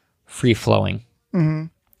free-flowing. Mm-hmm.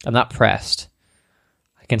 I'm not pressed.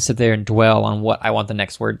 I can sit there and dwell on what I want the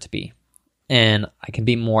next word to be. And I can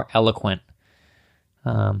be more eloquent.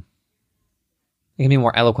 I can be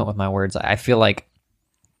more eloquent with my words. I feel like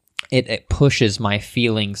it pushes my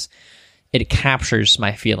feelings. It captures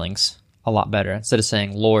my feelings a lot better. Instead of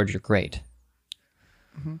saying, Lord, you're great.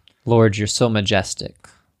 Mm-hmm. Lord, you're so majestic.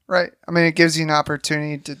 Right. I mean, it gives you an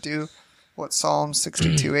opportunity to do what Psalm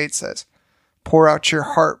 62:8 says. Pour out your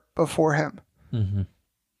heart before him. Mm-hmm.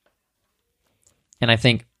 And I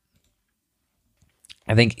think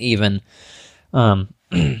even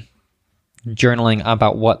journaling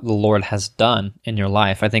about what the Lord has done in your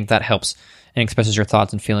life, I think that helps and expresses your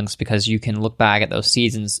thoughts and feelings, because you can look back at those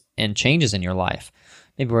seasons and changes in your life.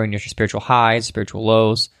 Maybe where you're your spiritual highs, spiritual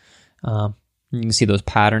lows. You can see those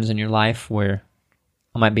patterns in your life where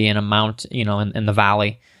I might be in a mount, in the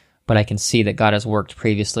valley, but I can see that God has worked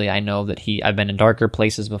previously. I know that I've been in darker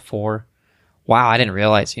places before. Wow, I didn't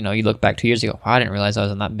realize, you look back 2 years ago, wow, I didn't realize I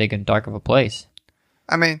was in that big and dark of a place.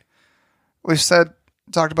 I mean, we've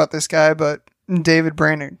talked about this guy, but David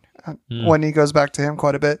Brainerd, when he goes back to him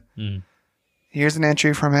quite a bit. Here's an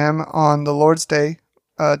entry from him on the Lord's Day,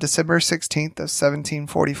 December 16th of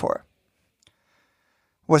 1744.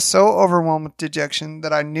 Was so overwhelmed with dejection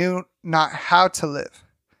that I knew not how to live.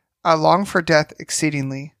 I longed for death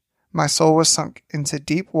exceedingly. My soul was sunk into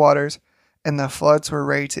deep waters, and the floods were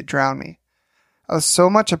ready to drown me. I was so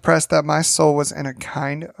much oppressed that my soul was in a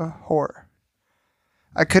kind of horror.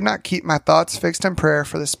 I could not keep my thoughts fixed in prayer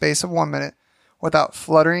for the space of 1 minute without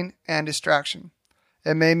fluttering and distraction.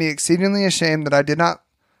 It made me exceedingly ashamed that I did not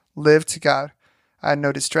live to God. I had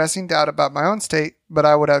no distressing doubt about my own state, but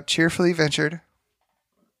I would have cheerfully ventured,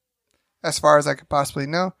 as far as I could possibly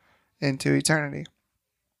know, into eternity.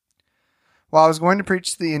 While I was going to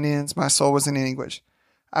preach to the Indians, my soul was in anguish.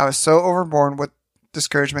 I was so overborne with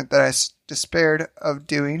discouragement that I despaired of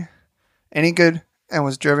doing any good and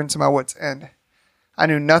was driven to my wits' end. I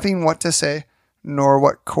knew nothing what to say, nor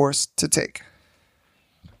what course to take.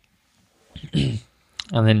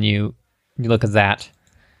 And then you look at that,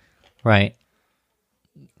 right?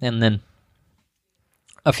 And then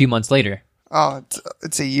a few months later. Oh,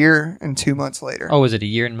 it's a year and 2 months later. Oh, is it a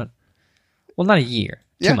year and well, not a year,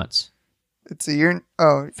 2 months. It's a year.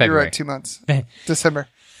 February. You're right, 2 months. December.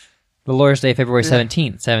 The Lord's Day, February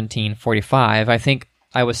 17th, 1745. I think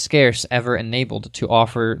I was scarce ever enabled to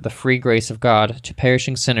offer the free grace of God to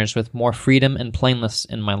perishing sinners with more freedom and plainness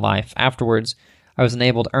in my life. Afterwards, I was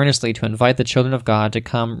enabled earnestly to invite the children of God to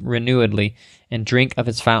come renewedly and drink of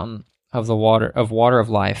its fountain of the water of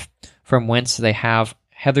life, from whence they have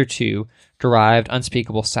hitherto derived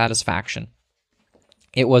unspeakable satisfaction.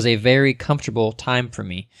 It was a very comfortable time for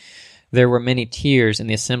me. There were many tears in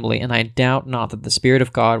the assembly, and I doubt not that the Spirit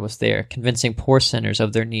of God was there, convincing poor sinners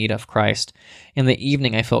of their need of Christ. In the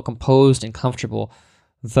evening I felt composed and comfortable,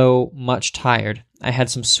 though much tired. I had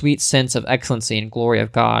some sweet sense of excellency and glory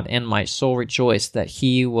of God, and my soul rejoiced that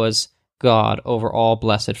He was God over all,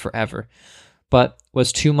 blessed forever, but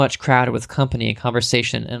was too much crowded with company and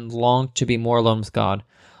conversation, and longed to be more alone with God.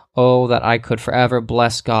 Oh, that I could forever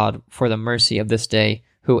bless God for the mercy of this day,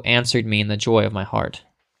 who answered me in the joy of my heart.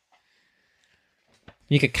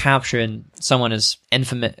 You could capture in someone as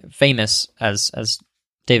famous as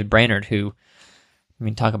David Brainerd, who, I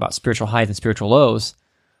mean, talk about spiritual highs and spiritual lows.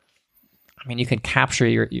 I mean, you can capture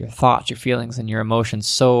your thoughts, your feelings, and your emotions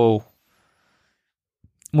so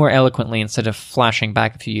more eloquently instead of flashing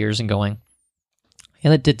back a few years and going,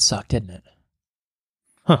 yeah, that did suck, didn't it?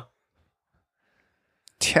 Huh.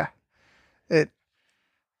 Yeah. It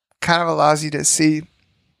kind of allows you to see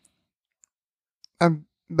a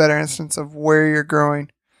better instance of where you're growing,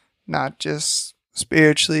 not just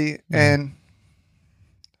spiritually and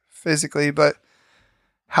physically, but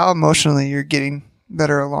how emotionally you're getting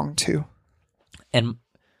better along too. And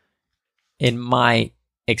in my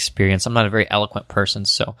experience, I'm not a very eloquent person,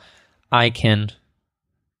 so I can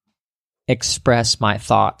express my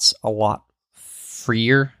thoughts a lot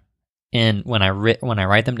freer in when I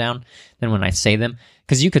write them down than when I say them,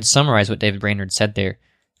 because you could summarize what David Brainerd said there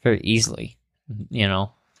very easily. You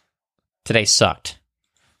know, today sucked.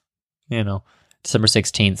 You know, December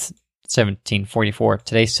 16th, 1744.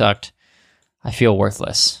 Today sucked. I feel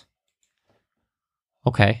worthless.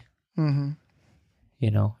 Okay. Mm-hmm.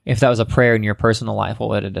 You know, if that was a prayer in your personal life, what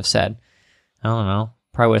would it have said? I don't know.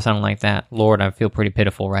 Probably would have sounded like that. Lord, I feel pretty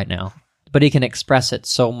pitiful right now. But he can express it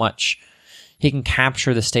so much. He can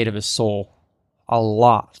capture the state of his soul a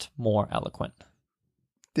lot more eloquent.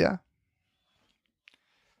 Yeah.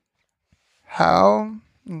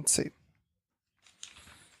 Let's see.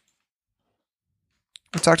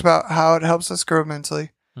 We talked about how it helps us grow mentally,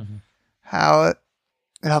 how it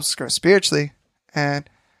helps us grow spiritually, and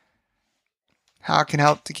how it can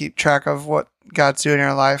help to keep track of what God's doing in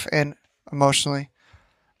our life and emotionally.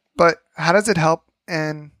 But how does it help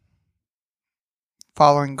in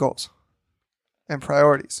following goals and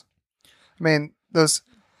priorities? I mean, those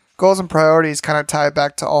goals and priorities kind of tie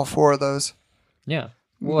back to all four of those. Yeah.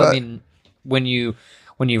 Well, I mean, when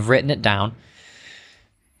you've written it down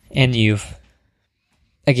and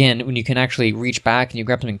when you can actually reach back and you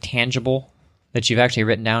grab something tangible that you've actually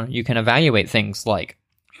written down, you can evaluate things like,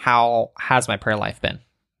 how has my prayer life been?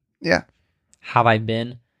 Yeah. Have I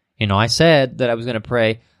been? You know, I said that I was going to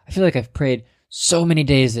pray. I feel like I've prayed so many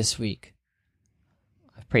days this week.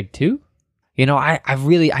 I've prayed 2. You know, I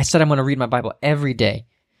said I'm going to read my Bible every day.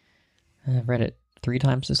 And I've read it 3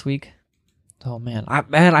 times this week. Oh, man.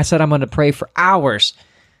 I said I'm going to pray for hours.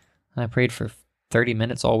 And I prayed for 30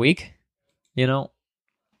 minutes all week. You know,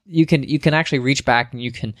 you can actually reach back and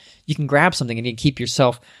you can grab something and you can keep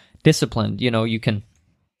yourself disciplined. You know, you can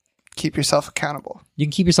keep yourself accountable. You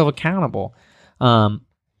can keep yourself accountable.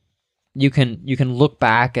 You can look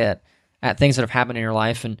back at things that have happened in your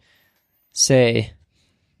life and say,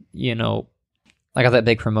 you know, I got that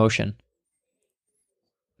big promotion.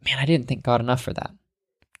 Man, I didn't thank God enough for that.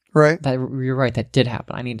 Right. You're right. That did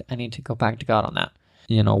happen. I need to go back to God on that.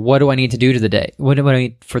 You know, what do I need to do to the day? What do I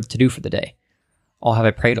need to do for the day? Oh, have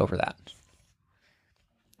I prayed over that?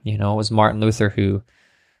 You know, it was Martin Luther who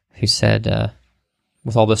said,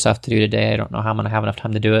 with all this stuff to do today, I don't know how I'm going to have enough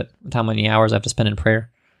time to do it, with how many hours I have to spend in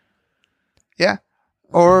prayer. Yeah.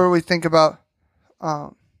 Or we think about,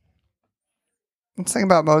 let's think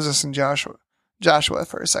about Moses and Joshua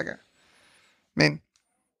for a second. I mean,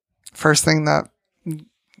 first thing that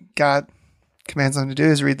God commands them to do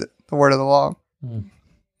is read the word of the law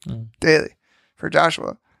daily for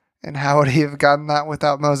Joshua. And how would he have gotten that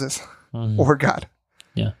without Moses or God?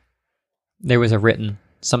 Yeah. There was a written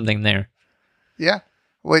something there. Yeah.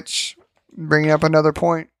 Which, bringing up another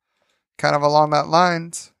point, kind of along that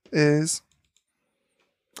lines, is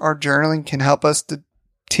our journaling can help us to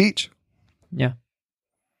teach. Yeah.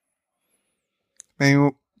 I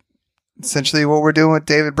mean, essentially what we're doing with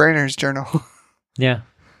David Brainerd's journal. Yeah.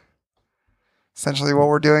 Essentially what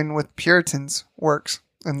we're doing with Puritan's works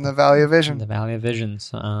in the Valley of Vision. The Valley of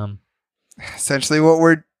Visions. Essentially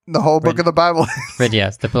what the whole book of the Bible is. Right,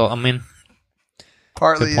 yes. I mean,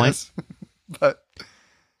 partly yes. But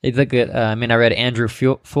you look at, I read Andrew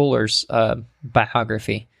Fuller's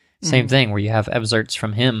biography. Same thing, where you have excerpts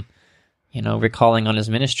from him, you know, recalling on his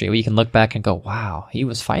ministry, where you can look back and go, wow, he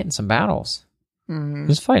was fighting some battles. He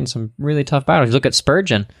was fighting some really tough battles. You look at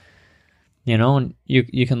Spurgeon, you know, and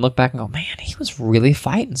you can look back and go, man, he was really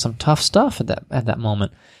fighting some tough stuff at that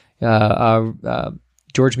moment.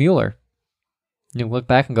 George Mueller, you look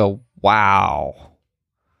back and go, wow,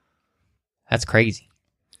 that's crazy.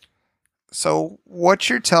 So what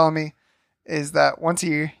you're telling me is that once a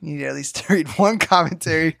year, you need to at least read one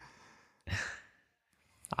commentary,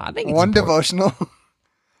 I think one devotional,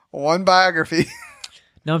 one biography.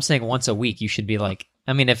 No, I'm saying once a week you should be like,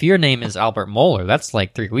 if your name is Albert Mohler, that's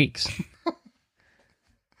like 3 weeks.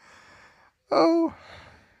 Oh,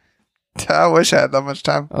 I wish I had that much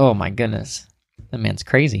time. Oh my goodness. That man's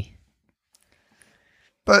crazy.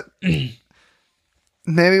 But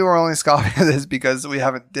maybe we're only scoffing at this because we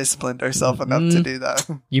haven't disciplined ourselves enough to do that.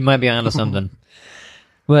 You might be onto something.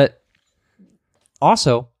 But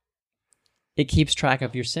also, it keeps track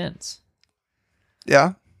of your sins.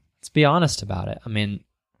 Yeah. Let's be honest about it. I mean,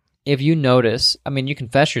 if you notice, you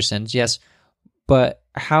confess your sins, yes, but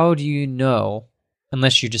how do you know,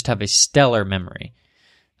 unless you just have a stellar memory?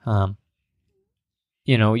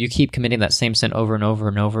 You keep committing that same sin over and over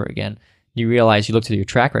and over again. You realize, you look through your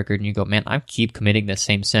track record and you go, man, I keep committing this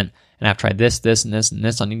same sin. And I've tried this, and this, and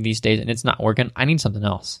this on these days, and it's not working. I need something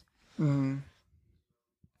else. Mm-hmm.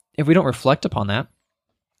 If we don't reflect upon that,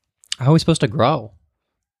 how are we supposed to grow?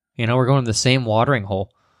 We're going to the same watering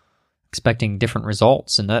hole, expecting different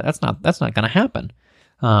results, and that's not going to happen.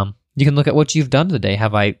 You can look at what you've done today.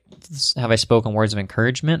 Have I spoken words of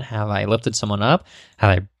encouragement? Have I lifted someone up? Have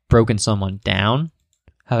I broken someone down?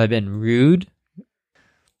 Have I been rude?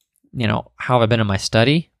 How have I been in my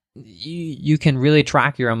study? You can really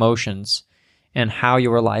track your emotions and how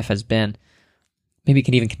your life has been. Maybe it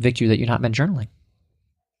can even convict you that you've not been journaling.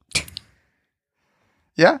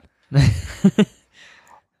 Yeah.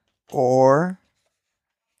 Or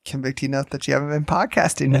convict you enough that you haven't been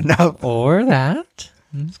podcasting enough. Or that.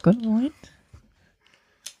 That's a good point.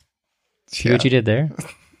 See what you did there?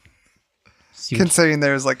 Considering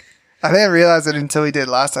there was I didn't realize it until we did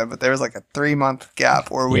last time, but there was a 3-month gap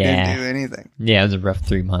where we didn't do anything. Yeah, it was a rough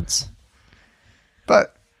 3 months.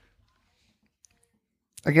 But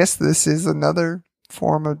I guess this is another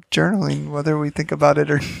form of journaling, whether we think about it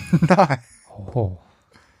or not. Oh.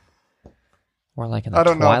 We're in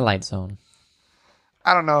the Twilight Zone.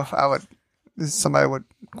 I don't know if somebody would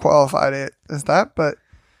qualify it as that, but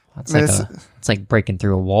it's like breaking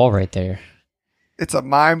through a wall right there. It's a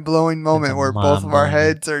mind-blowing moment where both of our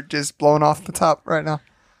heads are just blown off the top right now.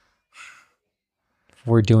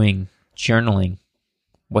 We're doing journaling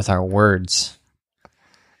with our words.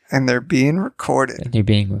 And they're being recorded.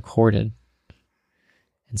 And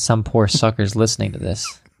some poor sucker's listening to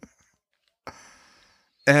this.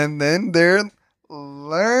 And then they're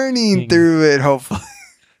learning through it, hopefully.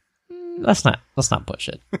 Let's not push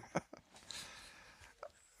it.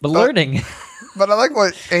 But learning. But I like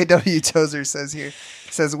what A.W. Tozer says here.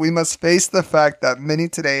 He says, we must face the fact that many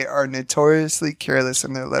today are notoriously careless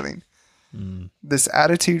in their living. This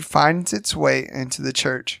attitude finds its way into the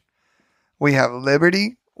church. We have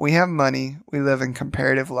liberty, we have money, we live in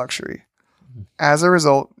comparative luxury. As a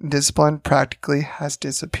result, discipline practically has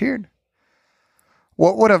disappeared.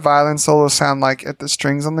 What would a violin solo sound like if the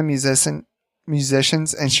strings on the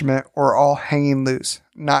musician's instrument were all hanging loose,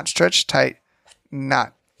 not stretched tight,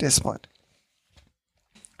 not disciplined?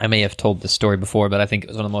 I may have told this story before, but I think it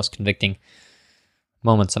was one of the most convicting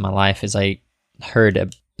moments of my life. Is I heard a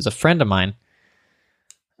friend of mine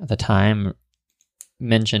at the time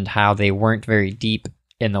mentioned how they weren't very deep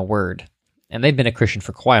in the Word, and they'd been a Christian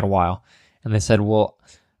for quite a while, and they said, "Well,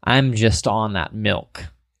 I'm just on that milk.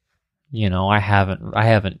 I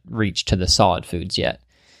haven't reached to the solid foods yet."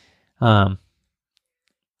 In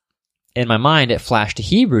my mind, it flashed to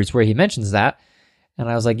Hebrews where he mentions that, and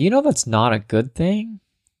I was like, that's not a good thing.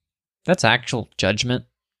 That's actual judgment.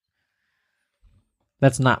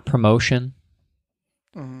 That's not promotion.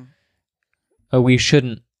 Mm-hmm. We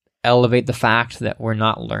shouldn't elevate the fact that we're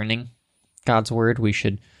not learning God's word. We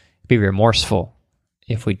should be remorseful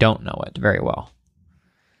if we don't know it very well.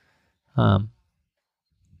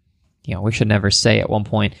 We should never say at one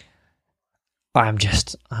point, I'm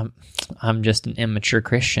just an immature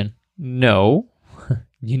Christian. No,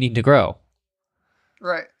 you need to grow.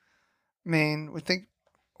 Right.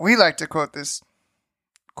 We like to quote this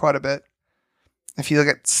quite a bit. If you look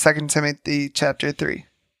at 2 Timothy chapter 3,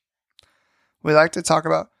 we like to talk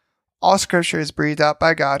about all scripture is breathed out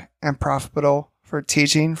by God and profitable for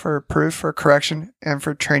teaching, for reproof, for correction, and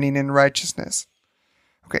for training in righteousness.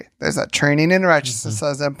 Okay, there's that training in righteousness. Mm-hmm.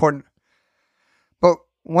 That's important. But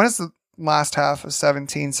what does the last half of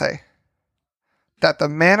 17 say? That the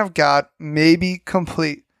man of God may be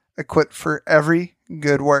complete, equipped for every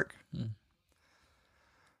good work.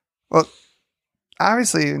 Well,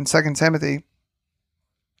 obviously in 2 Timothy,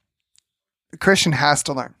 the Christian has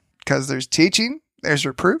to learn because there's teaching, there's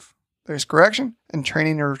reproof, there's correction, and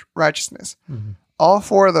training in righteousness. Mm-hmm. All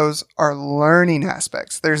 4 of those are learning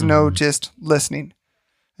aspects. There's no just listening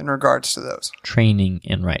in regards to those. Training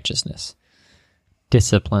in righteousness.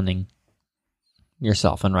 Disciplining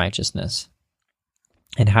yourself in righteousness.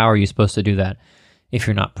 And how are you supposed to do that if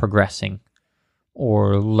you're not progressing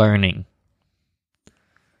or learning?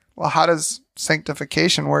 Well, how does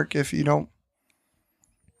sanctification work if you don't?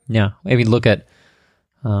 Yeah, if you look at,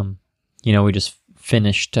 we just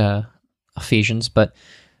finished Ephesians, but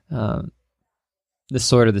the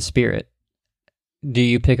sword of the Spirit. Do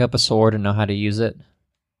you pick up a sword and know how to use it?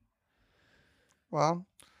 Well,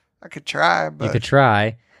 I could try, but... You could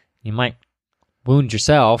try. You might wound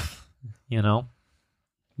yourself,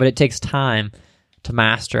 but it takes time to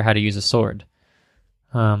master how to use a sword.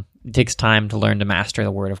 It takes time to learn to master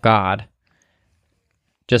the Word of God.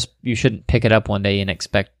 You shouldn't pick it up one day and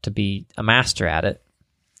expect to be a master at it.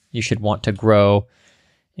 You should want to grow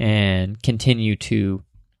and continue to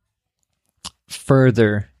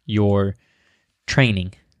further your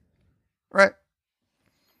training. Right.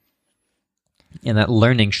 And that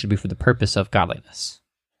learning should be for the purpose of godliness,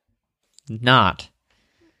 not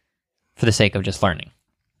for the sake of just learning.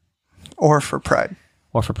 Or for pride.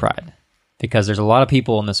 Because there's a lot of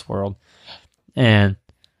people in this world, and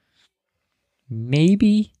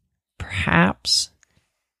perhaps,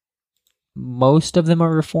 most of them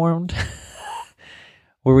are reformed,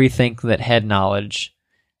 where we think that head knowledge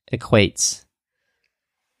equates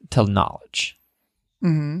to knowledge.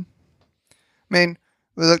 Mm-hmm. I mean,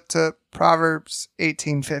 we look to Proverbs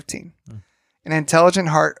 18:15. An intelligent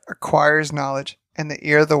heart acquires knowledge, and the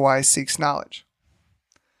ear of the wise seeks knowledge.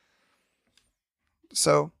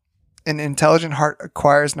 So, an intelligent heart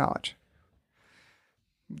acquires knowledge.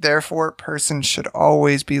 Therefore, a person should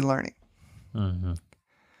always be learning. Mm-hmm.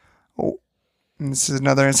 Oh, and this is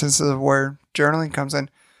another instance of where journaling comes in.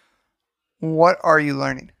 What are you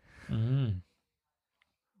learning? Mm-hmm.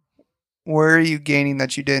 Where are you gaining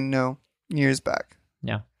that you didn't know years back?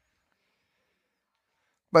 Yeah.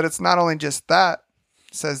 But it's not only just that.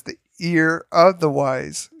 It says the ear of the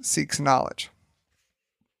wise seeks knowledge.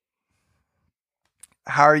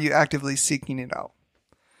 How are you actively seeking it out?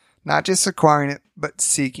 Not just acquiring it, but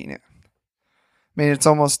seeking it. I mean, it's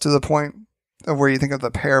almost to the point of where you think of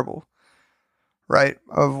the parable, right?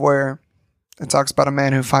 Of where it talks about a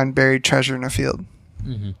man who finds buried treasure in a field.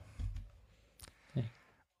 Mm-hmm. Yeah.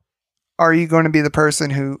 Are you going to be the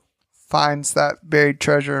person who finds that buried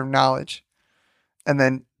treasure of knowledge and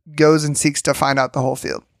then goes and seeks to find out the whole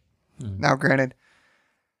field? Mm-hmm. Now, granted,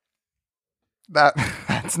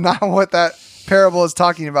 that's not what that parable is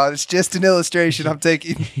talking about. It's just an illustration I'm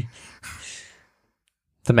taking.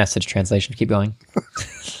 The Message translation. Keep going.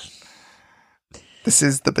 This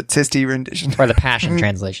is the Battisti rendition. Or the Passion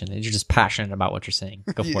translation. You're just passionate about what you're saying.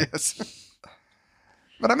 Go for it.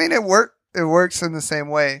 But I mean, it works in the same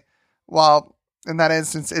way. While in that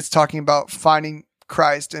instance, it's talking about finding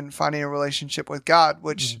Christ and finding a relationship with God,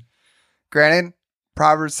 which, granted,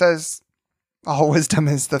 Proverbs says all wisdom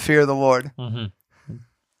is the fear of the Lord. Mm-hmm.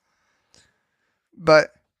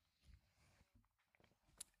 But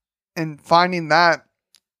in finding that,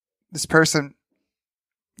 this person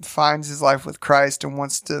finds his life with Christ and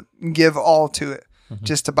wants to give all to it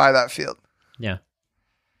just to buy that field. Yeah.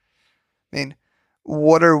 I mean,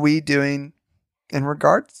 what are we doing in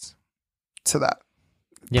regards to that?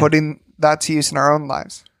 Yeah. Putting that to use in our own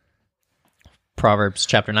lives. Proverbs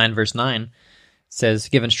chapter 9, verse 9 says,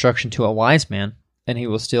 "Give instruction to a wise man, and he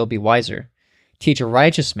will still be wiser. Teach a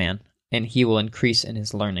righteous man, and he will increase in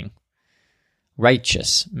his learning."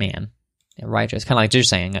 Righteous man. Righteous. Kind of like you're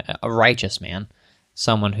saying, a righteous man.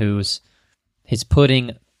 Someone he's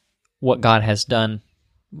putting what God has done,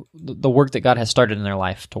 the work that God has started in their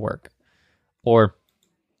life to work. Or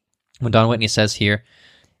when Don Whitney says here,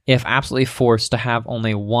 if absolutely forced to have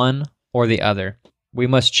only one or the other, we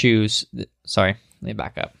must choose... Sorry, let me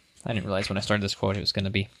back up. I didn't realize when I started this quote it was going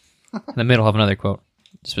to be in the middle of another quote.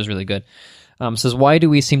 This was really good. It says, why do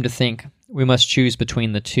we seem to think we must choose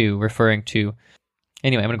between the two, referring to...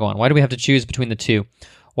 Anyway, I'm going to go on. Why do we have to choose between the two?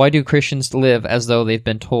 Why do Christians live as though they've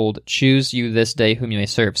been told, choose you this day whom you may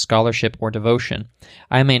serve, scholarship or devotion?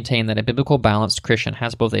 I maintain that a biblical balanced Christian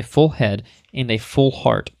has both a full head and a full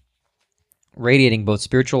heart, radiating both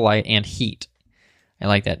spiritual light and heat. I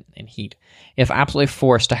like that, and heat. If absolutely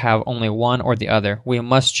forced to have only one or the other, we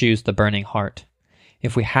must choose the burning heart.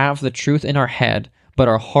 If we have the truth in our head, but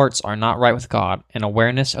our hearts are not right with God, an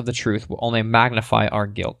awareness of the truth will only magnify our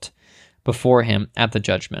guilt before Him at the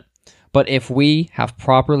judgment. But if we have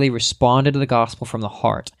properly responded to the gospel from the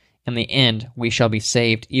heart, in the end we shall be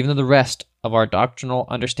saved, even though the rest of our doctrinal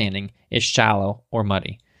understanding is shallow or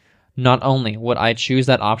muddy. Not only would I choose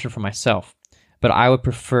that option for myself, but I would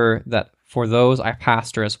prefer that for those I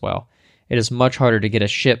pastor as well. It is much harder to get a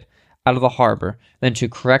ship out of the harbor than to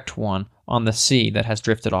correct one on the sea that has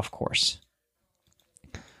drifted off course.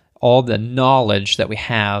 All the knowledge that we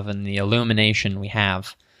have and the illumination we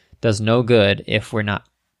have does no good if we're not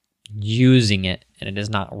using it and it is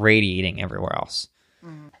not radiating everywhere else.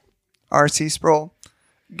 R.C. Sproul,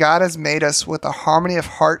 God has made us with a harmony of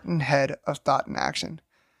heart and head, of thought and action.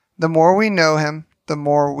 The more we know him, the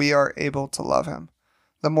more we are able to love him.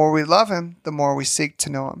 The more we love him, the more we seek to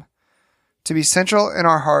know him. To be central in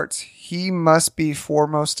our hearts, he must be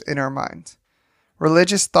foremost in our minds.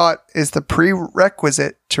 Religious thought is the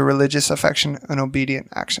prerequisite to religious affection and obedient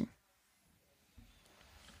action.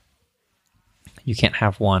 You can't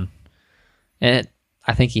have one. And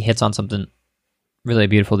I think he hits on something really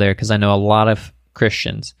beautiful there, because I know a lot of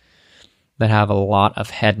Christians that have a lot of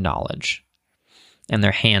head knowledge and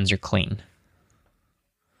their hands are clean.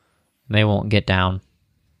 They won't get down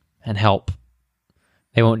and help.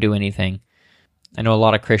 They won't do anything. I know a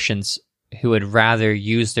lot of Christians who would rather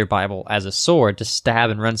use their Bible as a sword to stab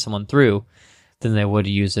and run someone through than they would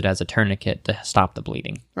use it as a tourniquet to stop the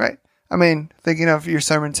bleeding. Right. I mean, thinking of your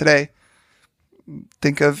sermon today,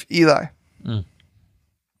 think of Eli.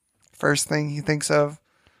 First thing he thinks of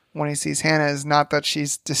when he sees Hannah is not that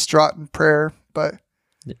she's distraught in prayer, but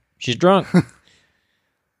she's drunk.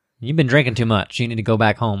 You've been drinking too much. You need to go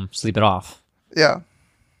back home, sleep it off. Yeah.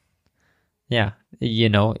 Yeah. You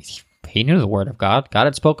know, he knew the word of God. God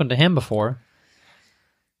had spoken to him before.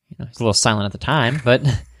 You know, he's a little silent at the time,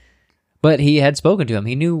 but he had spoken to him.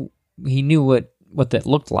 He knew what that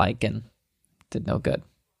looked like, and did no good.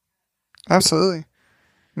 Absolutely.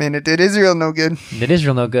 I mean, it did Israel no good. It did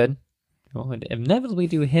Israel no good. Well, it inevitably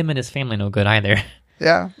do him and his family no good either.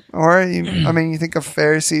 Yeah. Or, you think of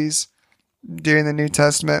Pharisees during the New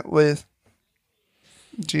Testament with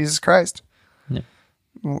Jesus Christ. Yeah.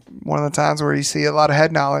 One of the times where you see a lot of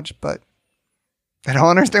head knowledge, but they don't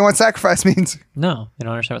understand what sacrifice means. No, they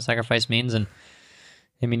don't understand what sacrifice means. And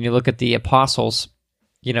I mean, you look at the apostles,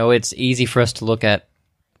 you know, it's easy for us to look at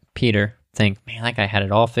Peter, think, man, that guy had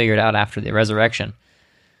it all figured out after the resurrection.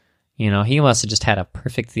 You know, he must have just had a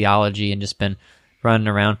perfect theology and just been running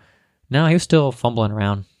around. No, he was still fumbling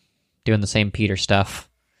around doing the same Peter stuff.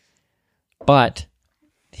 But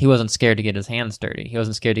he wasn't scared to get his hands dirty. He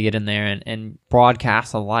wasn't scared to get in there and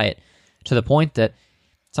broadcast the light, to the point that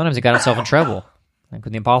sometimes he got himself in trouble. Like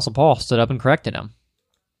when the Apostle Paul stood up and corrected him.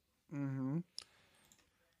 Mm-hmm.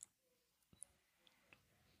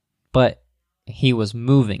 But he was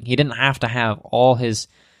moving. He didn't have to have all his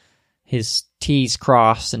T's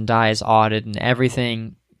crossed and I's audited and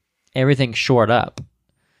everything shored up.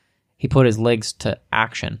 He put his legs to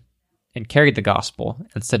action and carried the gospel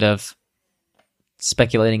instead of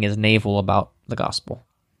speculating his navel about the gospel.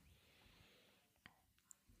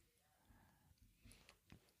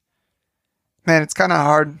 Man, it's kind of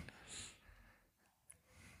hard.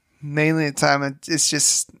 Mainly the time, it's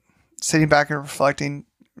just sitting back and reflecting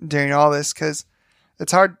during all this, because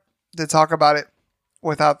it's hard to talk about it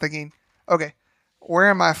without thinking, okay, where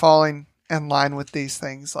am I falling in line with these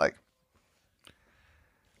things? Like,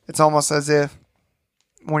 it's almost as if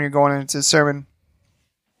when you're going into a sermon,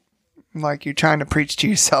 like you're trying to preach to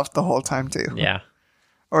yourself the whole time too. Yeah.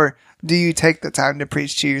 Or do you take the time to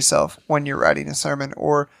preach to yourself when you're writing a sermon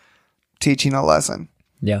or teaching a lesson?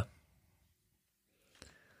 Yeah.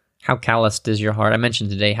 How calloused is your heart? I mentioned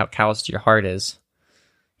today how calloused your heart is.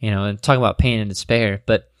 You know, and talking about pain and despair,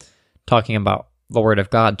 but talking about the Word of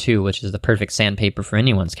God too, which is the perfect sandpaper for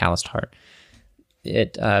anyone's calloused heart.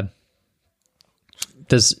 Can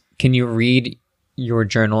you read your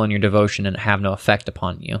journal and your devotion and have no effect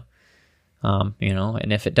upon you? You know,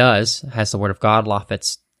 and if it does, has the Word of God lost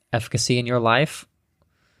its efficacy in your life?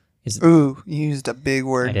 Ooh, you used a big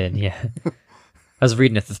word. I did, yeah. I was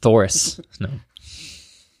reading a thesaurus. No.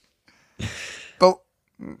 But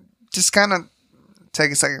just kind of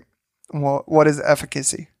take a second. What is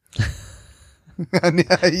efficacy?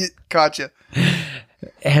 Gotcha.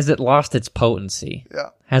 Has it lost its potency? Yeah.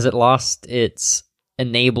 Has it lost its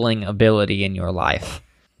enabling ability in your life?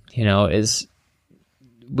 You know, is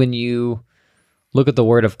when you look at the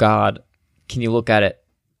Word of God, can you look at it?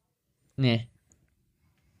 You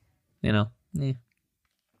know, it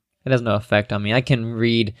has no effect on me. I can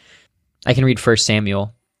read 1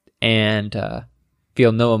 Samuel and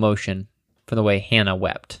feel no emotion for the way Hannah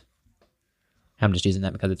wept. I'm just using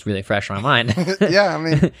that because it's really fresh on my mind. Yeah, I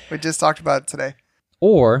mean, we just talked about it today.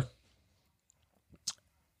 Or,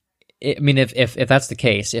 I mean, if that's the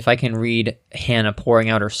case, if I can read Hannah pouring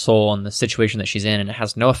out her soul in the situation that she's in and it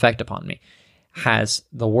has no effect upon me, has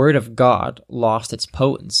the Word of God lost its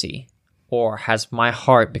potency? Or has my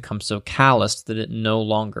heart become so calloused that it no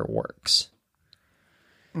longer works?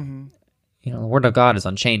 Mm-hmm. You know, the Word of God is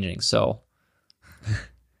unchanging, so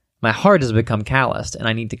my heart has become calloused, and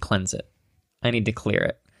I need to cleanse it. I need to clear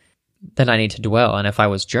it. Then I need to dwell, and if I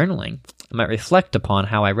was journaling, I might reflect upon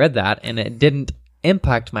how I read that, and it didn't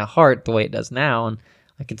impact my heart the way it does now, and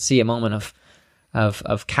I could see a moment of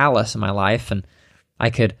of callous in my life, and I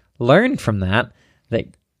could learn from that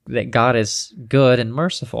God is good and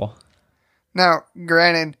merciful. Now,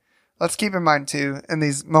 granted, let's keep in mind too, in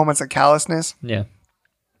these moments of callousness, Yeah.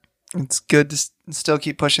 it's good to still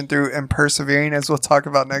keep pushing through and persevering, as we'll talk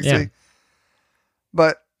about next week.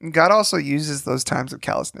 But God also uses those times of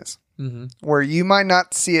callousness where you might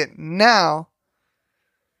not see it now,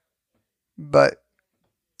 but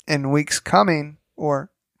in weeks coming or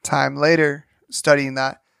time later studying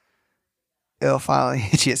that, it'll finally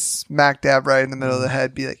hit you smack dab right in the middle of the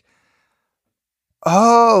head. Be like,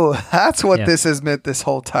 oh, that's what this has meant this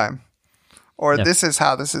whole time. Or this is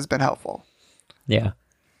how this has been helpful. Yeah.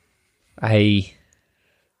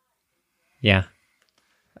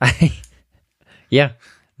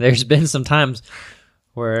 There's been some times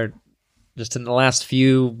where just in the last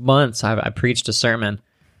few months, I preached a sermon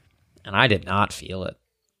and I did not feel it.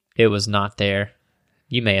 It was not there.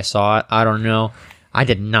 You may have saw it. I don't know. I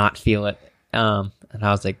did not feel it. And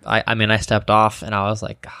I was like, I stepped off and I was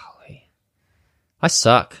like, golly, I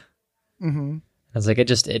suck. I was like, it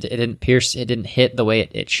didn't pierce, it didn't hit the way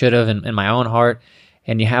it should have in my own heart.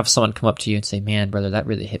 And you have someone come up to you and say, man, brother, that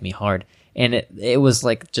really hit me hard. And it was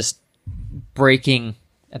like just breaking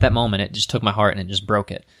at that moment. It just took my heart and it just broke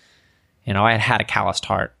it. You know, I had a calloused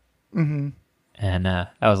heart. And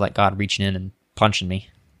that was like God reaching in and punching me.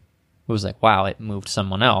 It was like, wow, it moved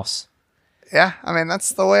someone else. Yeah, I mean,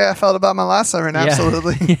 that's the way I felt about my last sermon,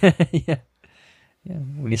 absolutely. Yeah.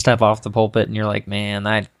 When you step off the pulpit and you're like, man,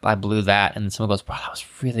 I blew that. And then someone goes, wow, that was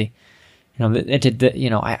really, it did,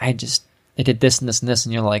 it did this and this and this.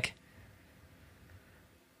 And you're like,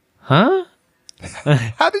 huh?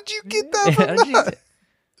 How did you get that from that?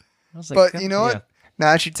 I was like, but you know what?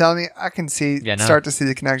 Now that you tell me, I can start to see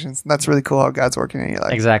the connections. That's really cool how God's working in your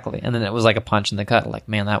life. Exactly. And then it was like a punch in the gut. Like,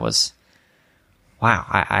 man, that was, wow.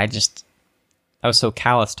 I was so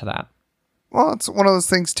callous to that. Well, it's one of those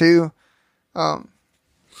things too.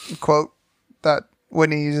 Quote that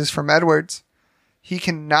Whitney uses from Edwards. He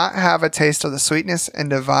cannot have a taste of the sweetness and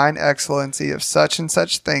divine excellency of such and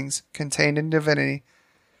such things contained in divinity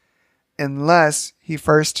unless he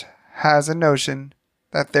first has a notion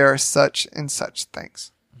that there are such and such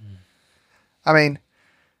things. I mean,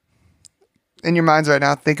 in your minds right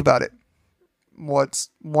now, think about it. What's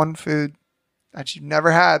one food that you've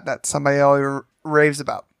never had that somebody always raves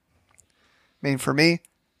about? I mean, for me,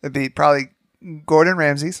 it'd be probably Gordon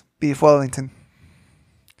Ramsay's beef Wellington.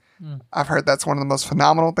 I've heard that's one of the most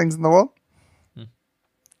phenomenal things in the world.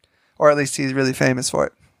 Or at least he's really famous for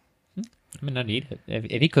it. I mean, I'd eat it.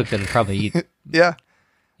 If he cooked it, I'd probably eat yeah.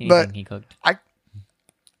 anything he cooked.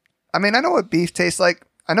 I mean, I know what beef tastes like.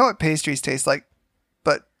 I know what pastries taste like.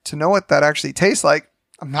 But to know what that actually tastes like,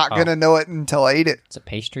 I'm not going to know it until I eat it. It's a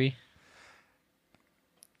pastry?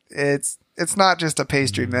 It's not just a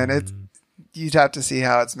pastry, man. You'd have to see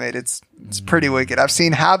how it's made. It's pretty wicked. I've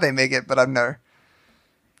seen how they make it, but I've never.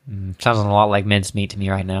 Sounds a lot like mincemeat to me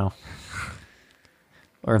right now.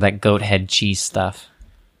 Or that goat head cheese stuff.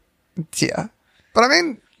 Yeah. But I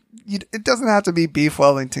mean, it doesn't have to be beef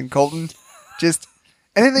Wellington, Colton. Just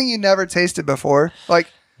anything you never tasted before. Like,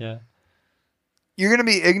 yeah, you're going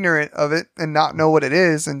to be ignorant of it and not know what it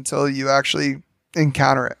is until you actually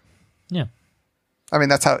encounter it. Yeah. I mean,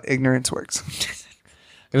 that's how ignorance works.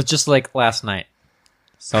 It was just like last night.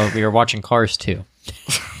 So we were watching Cars 2.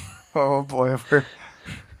 Oh, boy.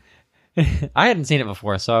 I hadn't seen it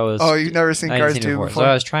before, so I was... Oh, you've never seen Cars 2 before? So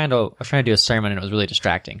I was trying to do a sermon, and it was really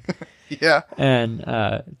distracting. Yeah. And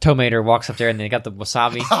Tomater walks up there, and they got the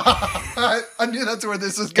wasabi. I knew that's where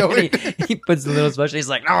this was going. he puts the little special. He's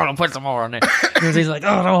like, no, don't put some more on there. And he's like,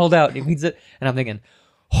 oh, don't hold out. And he eats it. And I'm thinking,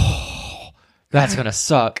 oh, that's going to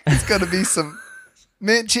suck. It's going to be some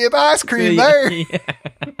mint chip ice cream there. Yeah.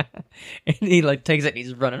 And he like takes it, and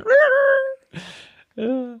he's running.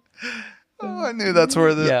 Oh, I knew that's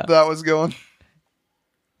where that was going.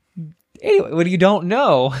 Anyway, when you don't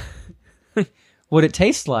know what it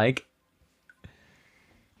tastes like.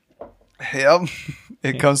 Yep.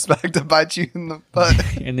 It comes back to bite you in the butt.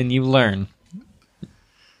 And then you learn.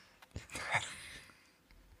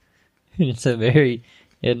 It's a very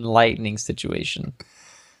enlightening situation.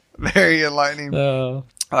 Very enlightening.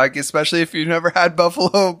 Like, especially if you've never had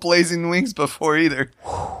buffalo blazing wings before either.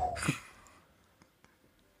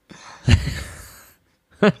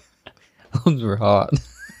 Those were hot.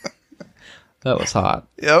 That was hot.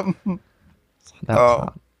 Yep. That was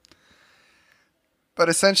hot. But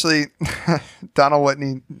essentially, Donald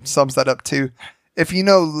Whitney sums that up too. If you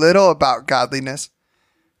know little about godliness,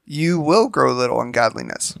 you will grow little in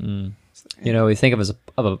godliness. You know, we think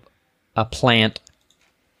of a plant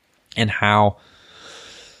and how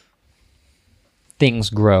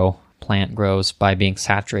things grow, plant grows by being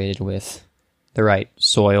saturated with the right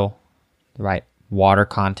soil, the right water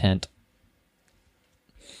content.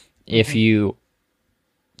 If you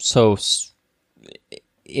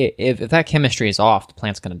if that chemistry is off, the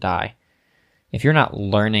plant's going to die. If you're not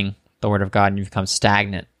learning the Word of God and you become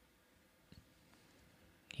stagnant,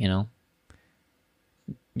 you're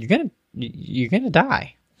gonna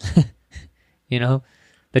die. The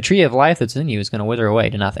tree of life that's in you is going to wither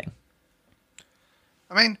away to nothing.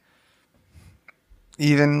 I mean,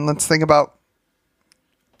 even let's think about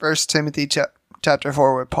 1 Timothy chapter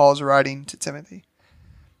 4, where Paul's writing to Timothy.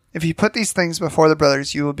 If you put these things before the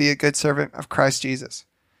brothers, you will be a good servant of Christ Jesus,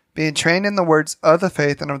 being trained in the words of the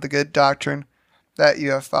faith and of the good doctrine that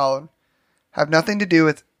you have followed. Have nothing to do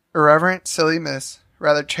with irreverent, silly myths.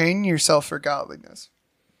 Rather, train yourself for godliness.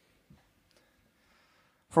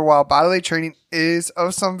 For while bodily training is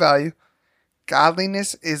of some value,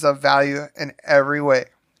 godliness is of value in every way,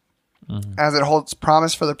 as it holds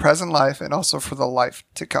promise for the present life and also for the life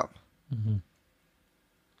to come. Mm-hmm.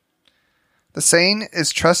 The saying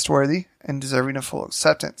is trustworthy and deserving of full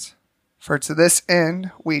acceptance. For to this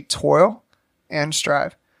end we toil and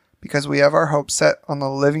strive, because we have our hope set on the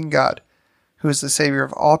living God, who is the Savior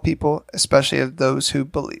of all people, especially of those who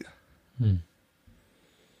believe. I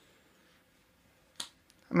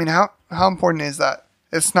mean, how important is that?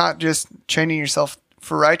 It's not just training yourself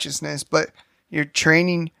for righteousness, but you're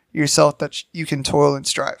training yourself that you can toil and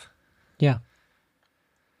strive. Yeah.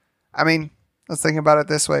 I mean, let's think about it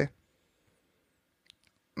this way.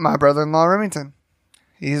 My brother-in-law, Remington,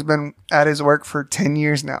 he's been at his work for 10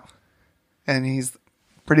 years now, and he's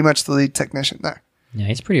pretty much the lead technician there. Yeah,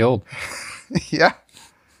 he's pretty old. Yeah.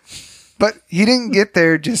 But he didn't get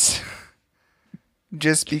there just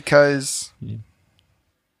because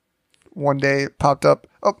one day it popped up.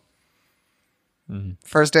 Oh,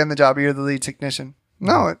 first day on the job, you're the lead technician.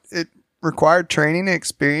 No, it required training and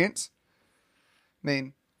experience. I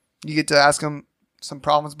mean, you get to ask him some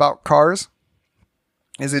problems about cars.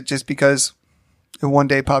 Is it just because it one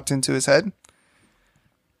day popped into his head?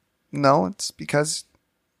 No, it's because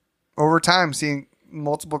over time, seeing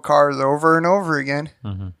multiple cars over and over again,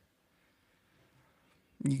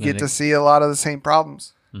 you get to see a lot of the same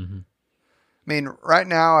problems. I mean, right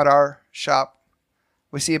now at our shop,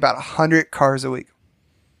 we see about 100 cars a week.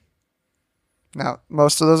 Now,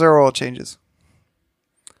 most of those are oil changes.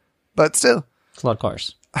 But still. It's a lot of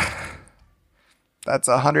cars. That's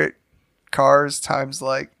 100 cars times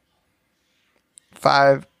like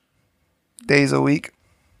 5 days a week.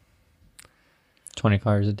 20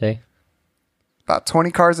 cars a day. About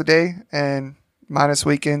 20 cars a day, and minus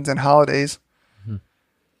weekends and holidays. I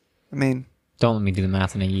mean, don't let me do the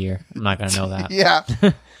math in a year. I'm not going to know that. Yeah.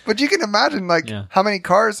 But you can imagine how many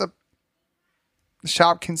cars the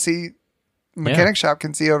shop can see, mechanic shop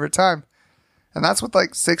can see over time. And that's with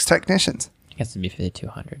 6 technicians. It has to be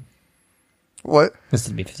 5,200. What? This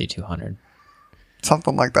would be 5,200.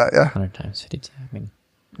 Something like that, yeah. 100 times 52. I mean,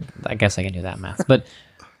 I guess I can do that math. But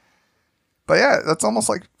yeah, that's almost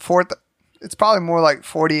like it's probably more like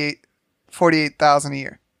 48,000 a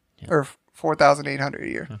year. Yeah. Or 4,800 a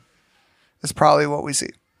year. Yeah. Is probably what we see.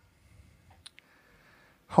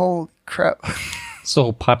 Holy crap. It's the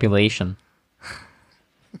whole population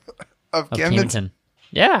of Camden.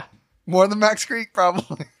 Yeah. More than Max Creek,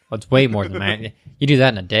 probably. Well, it's way more than that. You do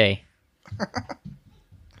that in a day.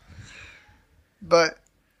 But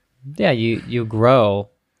yeah, you grow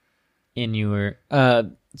in your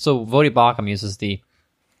so Voddie Baucham uses the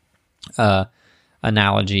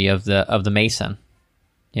analogy of the mason.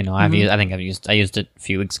 I used it a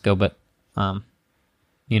few weeks ago, but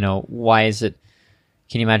why is it?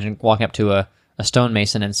 Can you imagine walking up to a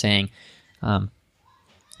stonemason and saying, "Can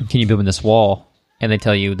you build me this wall?" And they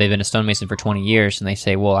tell you they've been a stonemason for 20 years, and they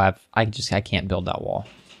say, "Well, I can't build that wall."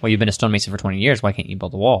 Well, you've been a stonemason for 20 years. Why can't you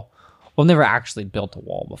build a wall? Well, I've never actually built a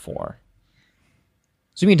wall before.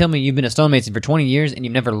 So you mean tell me you've been a stonemason for 20 years and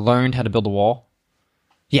you've never learned how to build a wall?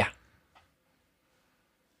 Yeah.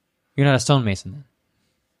 You're not a stonemason then.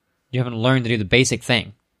 You haven't learned to do the basic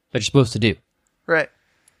thing that you're supposed to do. Right.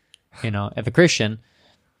 If a Christian,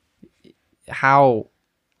 how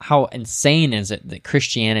insane is it that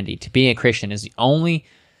Christianity, to be a Christian, is the only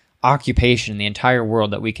occupation in the entire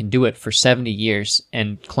world that we can do it for 70 years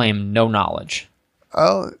and claim no knowledge?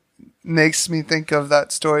 Oh, it makes me think of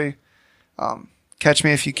that story, Catch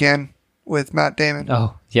Me If You Can, with Matt Damon.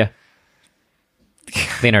 Oh, yeah.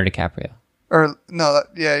 Leonardo DiCaprio. Or, no,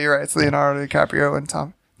 yeah, you're right. It's Leonardo DiCaprio and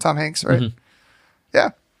Tom Hanks, right? Mm-hmm. Yeah.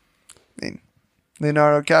 I mean,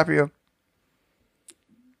 Leonardo DiCaprio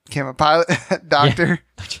became a pilot, doctor.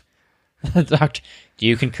 Yeah. Doctor, do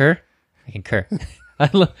you concur? I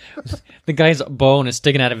concur. The guy's bone is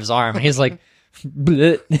sticking out of his arm. And he's like,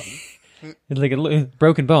 bleh. It's like a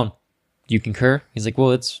broken bone. You concur? He's like,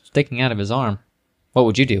 well, it's sticking out of his arm. What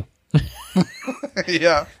would you do?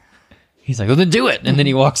 Yeah. He's like, well, then do it. And then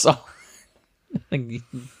he walks off.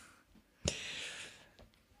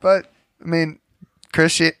 But, I mean,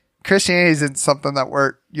 Christianity isn't something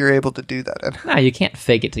that you're able to do that in. No, you can't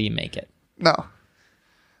fake it till you make it. No.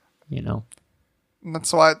 You know? And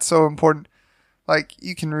that's why it's so important. Like,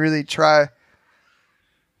 you can really try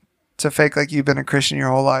to fake like you've been a Christian your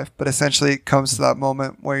whole life, but essentially it comes to that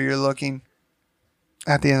moment where you're looking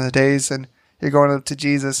at the end of the days and you're going up to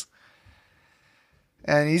Jesus.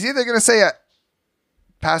 And he's either going to say,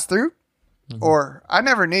 pass through, or I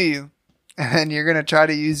never knew you. And you're going to try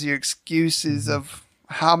to use your excuses of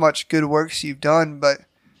how much good works you've done. But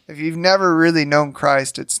if you've never really known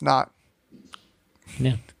Christ, it's not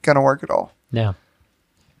going to work at all. Yeah.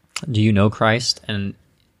 Do you know Christ? And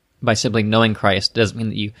by simply knowing Christ doesn't mean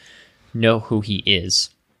that you know who he is.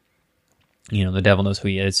 You know, the devil knows who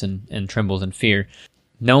he is and trembles in fear.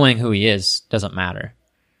 Knowing who he is doesn't matter.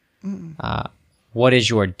 What is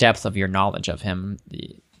your depth of your knowledge of him?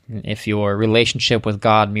 If your relationship with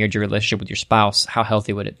God mirrored your relationship with your spouse, how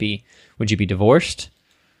healthy would it be? Would you be divorced?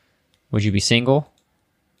 Would you be single?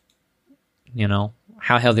 You know,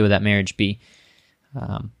 how healthy would that marriage be?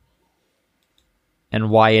 And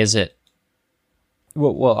why is it?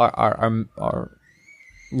 Well, our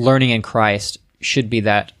learning in Christ should be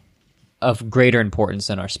that of greater importance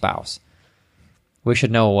than our spouse. We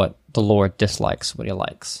should know what the Lord dislikes, what he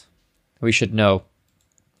likes. We should know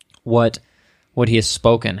what he has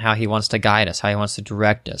spoken, how he wants to guide us, how he wants to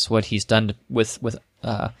direct us, what he's done with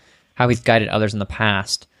how he's guided others in the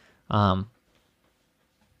past.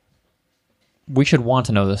 We should want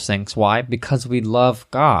to know those things. Why? Because we love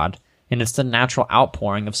God, and it's the natural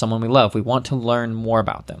outpouring of someone we love. We want to learn more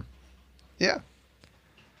about them. Yeah.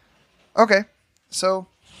 Okay, so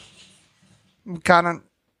kind of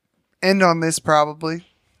end on this probably,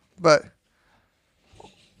 but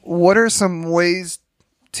what are some ways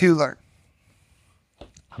to learn?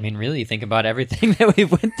 I mean, really, think about everything that we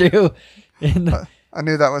went through. I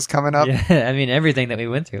knew that was coming up. Yeah, I mean, everything that we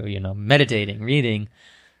went through, you know, meditating, reading,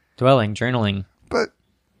 dwelling, journaling.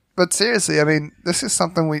 But seriously, I mean, this is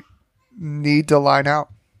something we need to line out.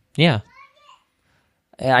 Yeah.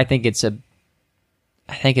 I think it's a good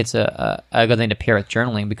thing to pair with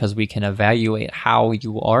journaling because we can evaluate how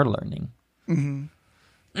you are learning.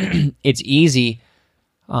 Mm-hmm. It's easy,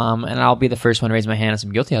 and I'll be the first one to raise my hand as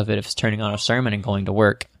I'm guilty of it if it's turning on a sermon and going to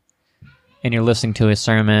work. And you're listening to a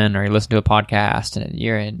sermon or you're listening to a podcast and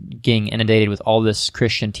you're getting inundated with all this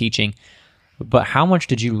Christian teaching. But how much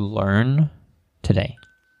did you learn today?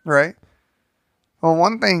 Right. Well,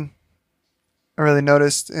 one thing I really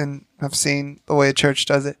noticed and I've seen the way a church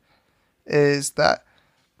does it is that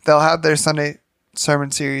they'll have their Sunday sermon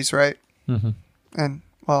series, right? Mm-hmm. And,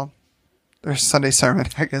 well, their Sunday sermon,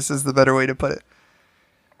 I guess, is the better way to put it.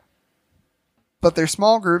 But their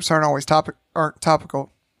small groups aren't always topical.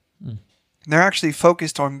 Mm. They're actually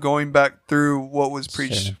focused on going back through what was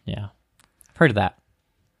preached. Sure. Yeah. I've heard of that.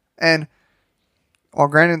 And, well,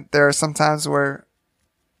 granted, there are some times where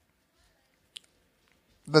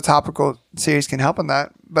the topical series can help in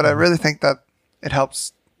that, but I really think that it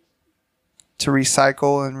helps to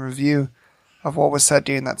recycle and review of what was said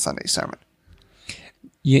during that Sunday sermon.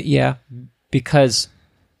 Yeah, because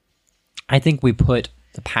I think we put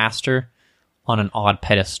the pastor on an odd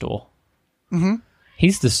pedestal. Mm-hmm.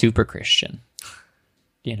 He's the super Christian.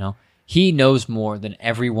 You know, he knows more than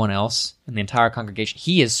everyone else in the entire congregation.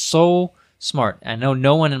 He is so smart. I know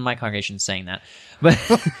no one in my congregation is saying that,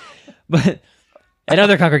 but at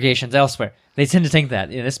other congregations elsewhere, they tend to think that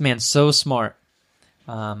this man's so smart.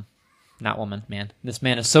 Not woman, man. This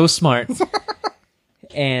man is so smart,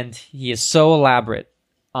 and he is so elaborate.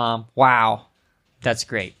 Wow, that's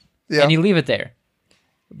great. Yeah. And you leave it there.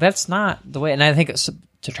 That's not the way. And I think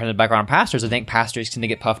to turn it back on pastors, I think pastors tend to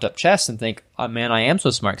get puffed up chests and think, "Oh man, I am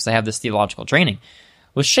so smart because I have this theological training."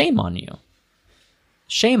 Well, shame on you.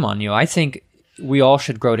 Shame on you. I think we all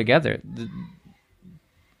should grow together.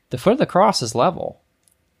 The foot of the cross is level,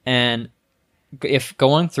 and if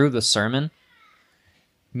going through the sermon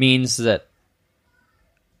means that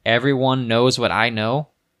everyone knows what I know,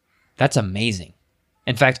 that's amazing.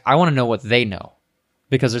 In fact, I want to know what they know,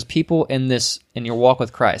 because there's people in your walk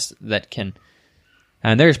with Christ that can,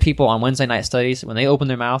 and there's people on Wednesday night studies, when they open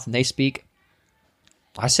their mouth and they speak,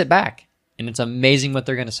 I sit back and it's amazing what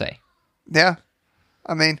they're going to say. Yeah.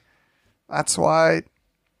 I mean, that's why,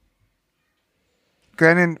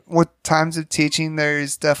 granted, with times of teaching,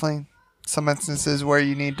 there's definitely some instances where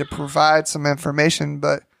you need to provide some information,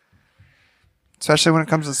 but especially when it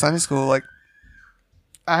comes to Sunday school, like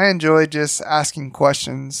I enjoy just asking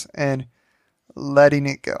questions and letting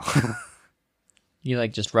it go. You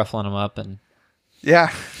like just ruffling them up and yeah.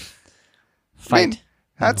 fight. I mean,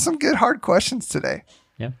 had some good hard questions today.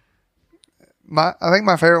 Yeah. I think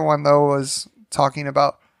my favorite one though was talking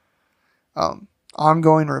about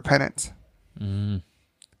ongoing repentance.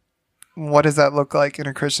 What does that look like in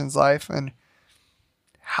a Christian's life, and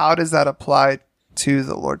how does that apply to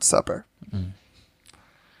the Lord's Supper?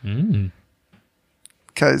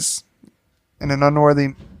 Because in an unworthy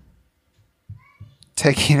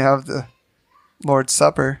taking of the Lord's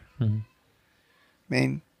Supper, I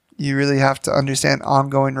mean, you really have to understand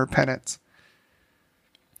ongoing repentance.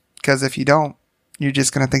 Because if you don't, you're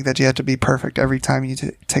just going to think that you have to be perfect every time you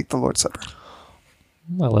take the Lord's Supper.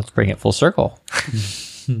 Well, let's bring it full circle.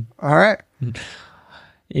 All right.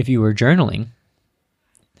 If you were journaling,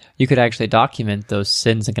 you could actually document those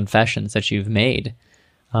sins and confessions that you've made,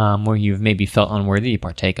 where you've maybe felt unworthy to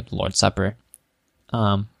partake of the Lord's Supper.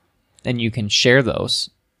 And you can share those.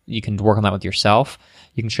 You can work on that with yourself.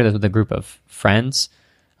 You can share this with a group of friends,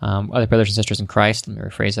 other brothers and sisters in Christ. Let me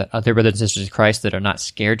rephrase that. Other brothers and sisters in Christ that are not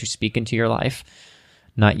scared to speak into your life.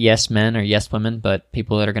 Not yes men or yes women, but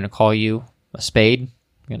people that are going to call you a spade.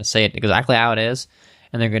 They're going to say it exactly how it is,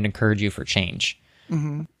 and they're going to encourage you for change.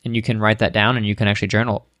 And you can write that down, and you can actually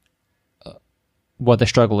journal what the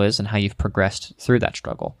struggle is and how you've progressed through that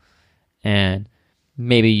struggle. And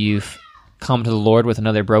maybe you've come to the Lord with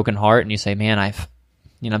another broken heart, and you say, man,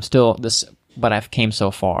 I'm still this, but I've came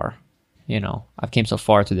so far. I've came so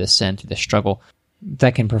far through this sin, through this struggle.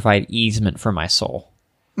 That can provide easement for my soul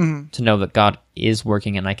to know that God is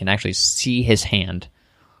working, and I can actually see his hand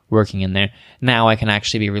working in there. Now I can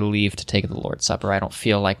actually be relieved to take the Lord's Supper. I don't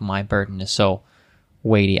feel like my burden is so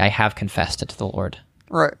weighty. I have confessed it to the Lord.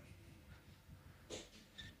 Right.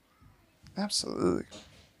 Absolutely.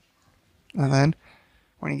 And then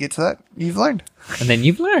when you get to that, you've learned. And then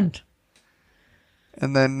you've learned.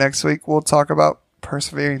 And then next week, we'll talk about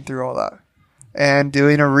persevering through all that and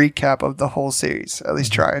doing a recap of the whole series, at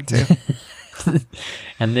least trying to.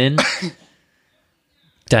 And then,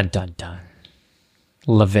 dun, dun, dun.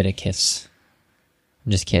 Leviticus.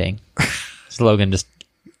 I'm just kidding. Logan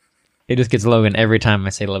it just gets Logan every time I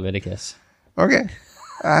say Leviticus. Okay.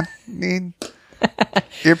 I mean,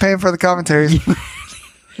 you're paying for the commentaries. I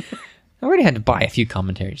already had to buy a few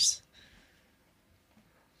commentaries.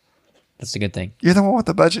 That's a good thing. You're the one with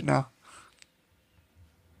the budget now.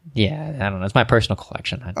 Yeah, I don't know. It's my personal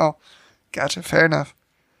collection. Oh, gotcha. Fair enough.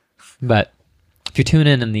 But if you tune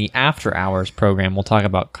in the After Hours program, we'll talk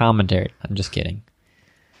about commentary. I'm just kidding.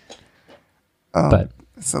 But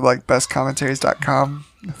so like bestcommentaries.com,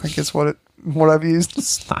 I think is what I've used.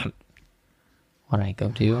 It's not what I go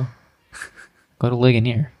to. Go to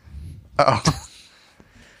Ligonier. Oh.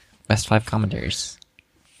 Best 5 commentaries.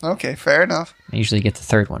 Okay, fair enough. I usually get the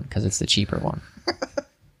third one because it's the cheaper one.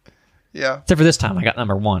 Yeah. Except for this time, I got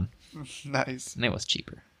number 1. Nice. And it was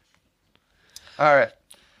cheaper. All right.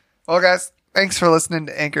 Well, guys, thanks for listening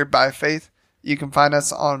to Anchored by Faith. You can find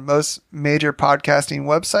us on most major podcasting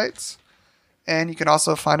websites. And you can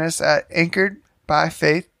also find us at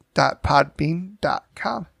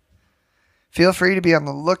anchoredbyfaith.podbean.com. Feel free to be on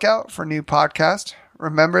the lookout for new podcasts.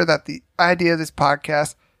 Remember that the idea of this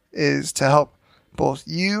podcast is to help both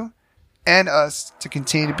you and us to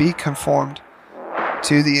continue to be conformed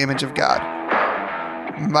to the image of God.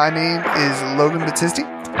 My name is Logan Battisti.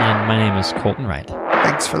 And my name is Colton Wright.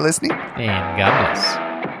 Thanks for listening. And God bless.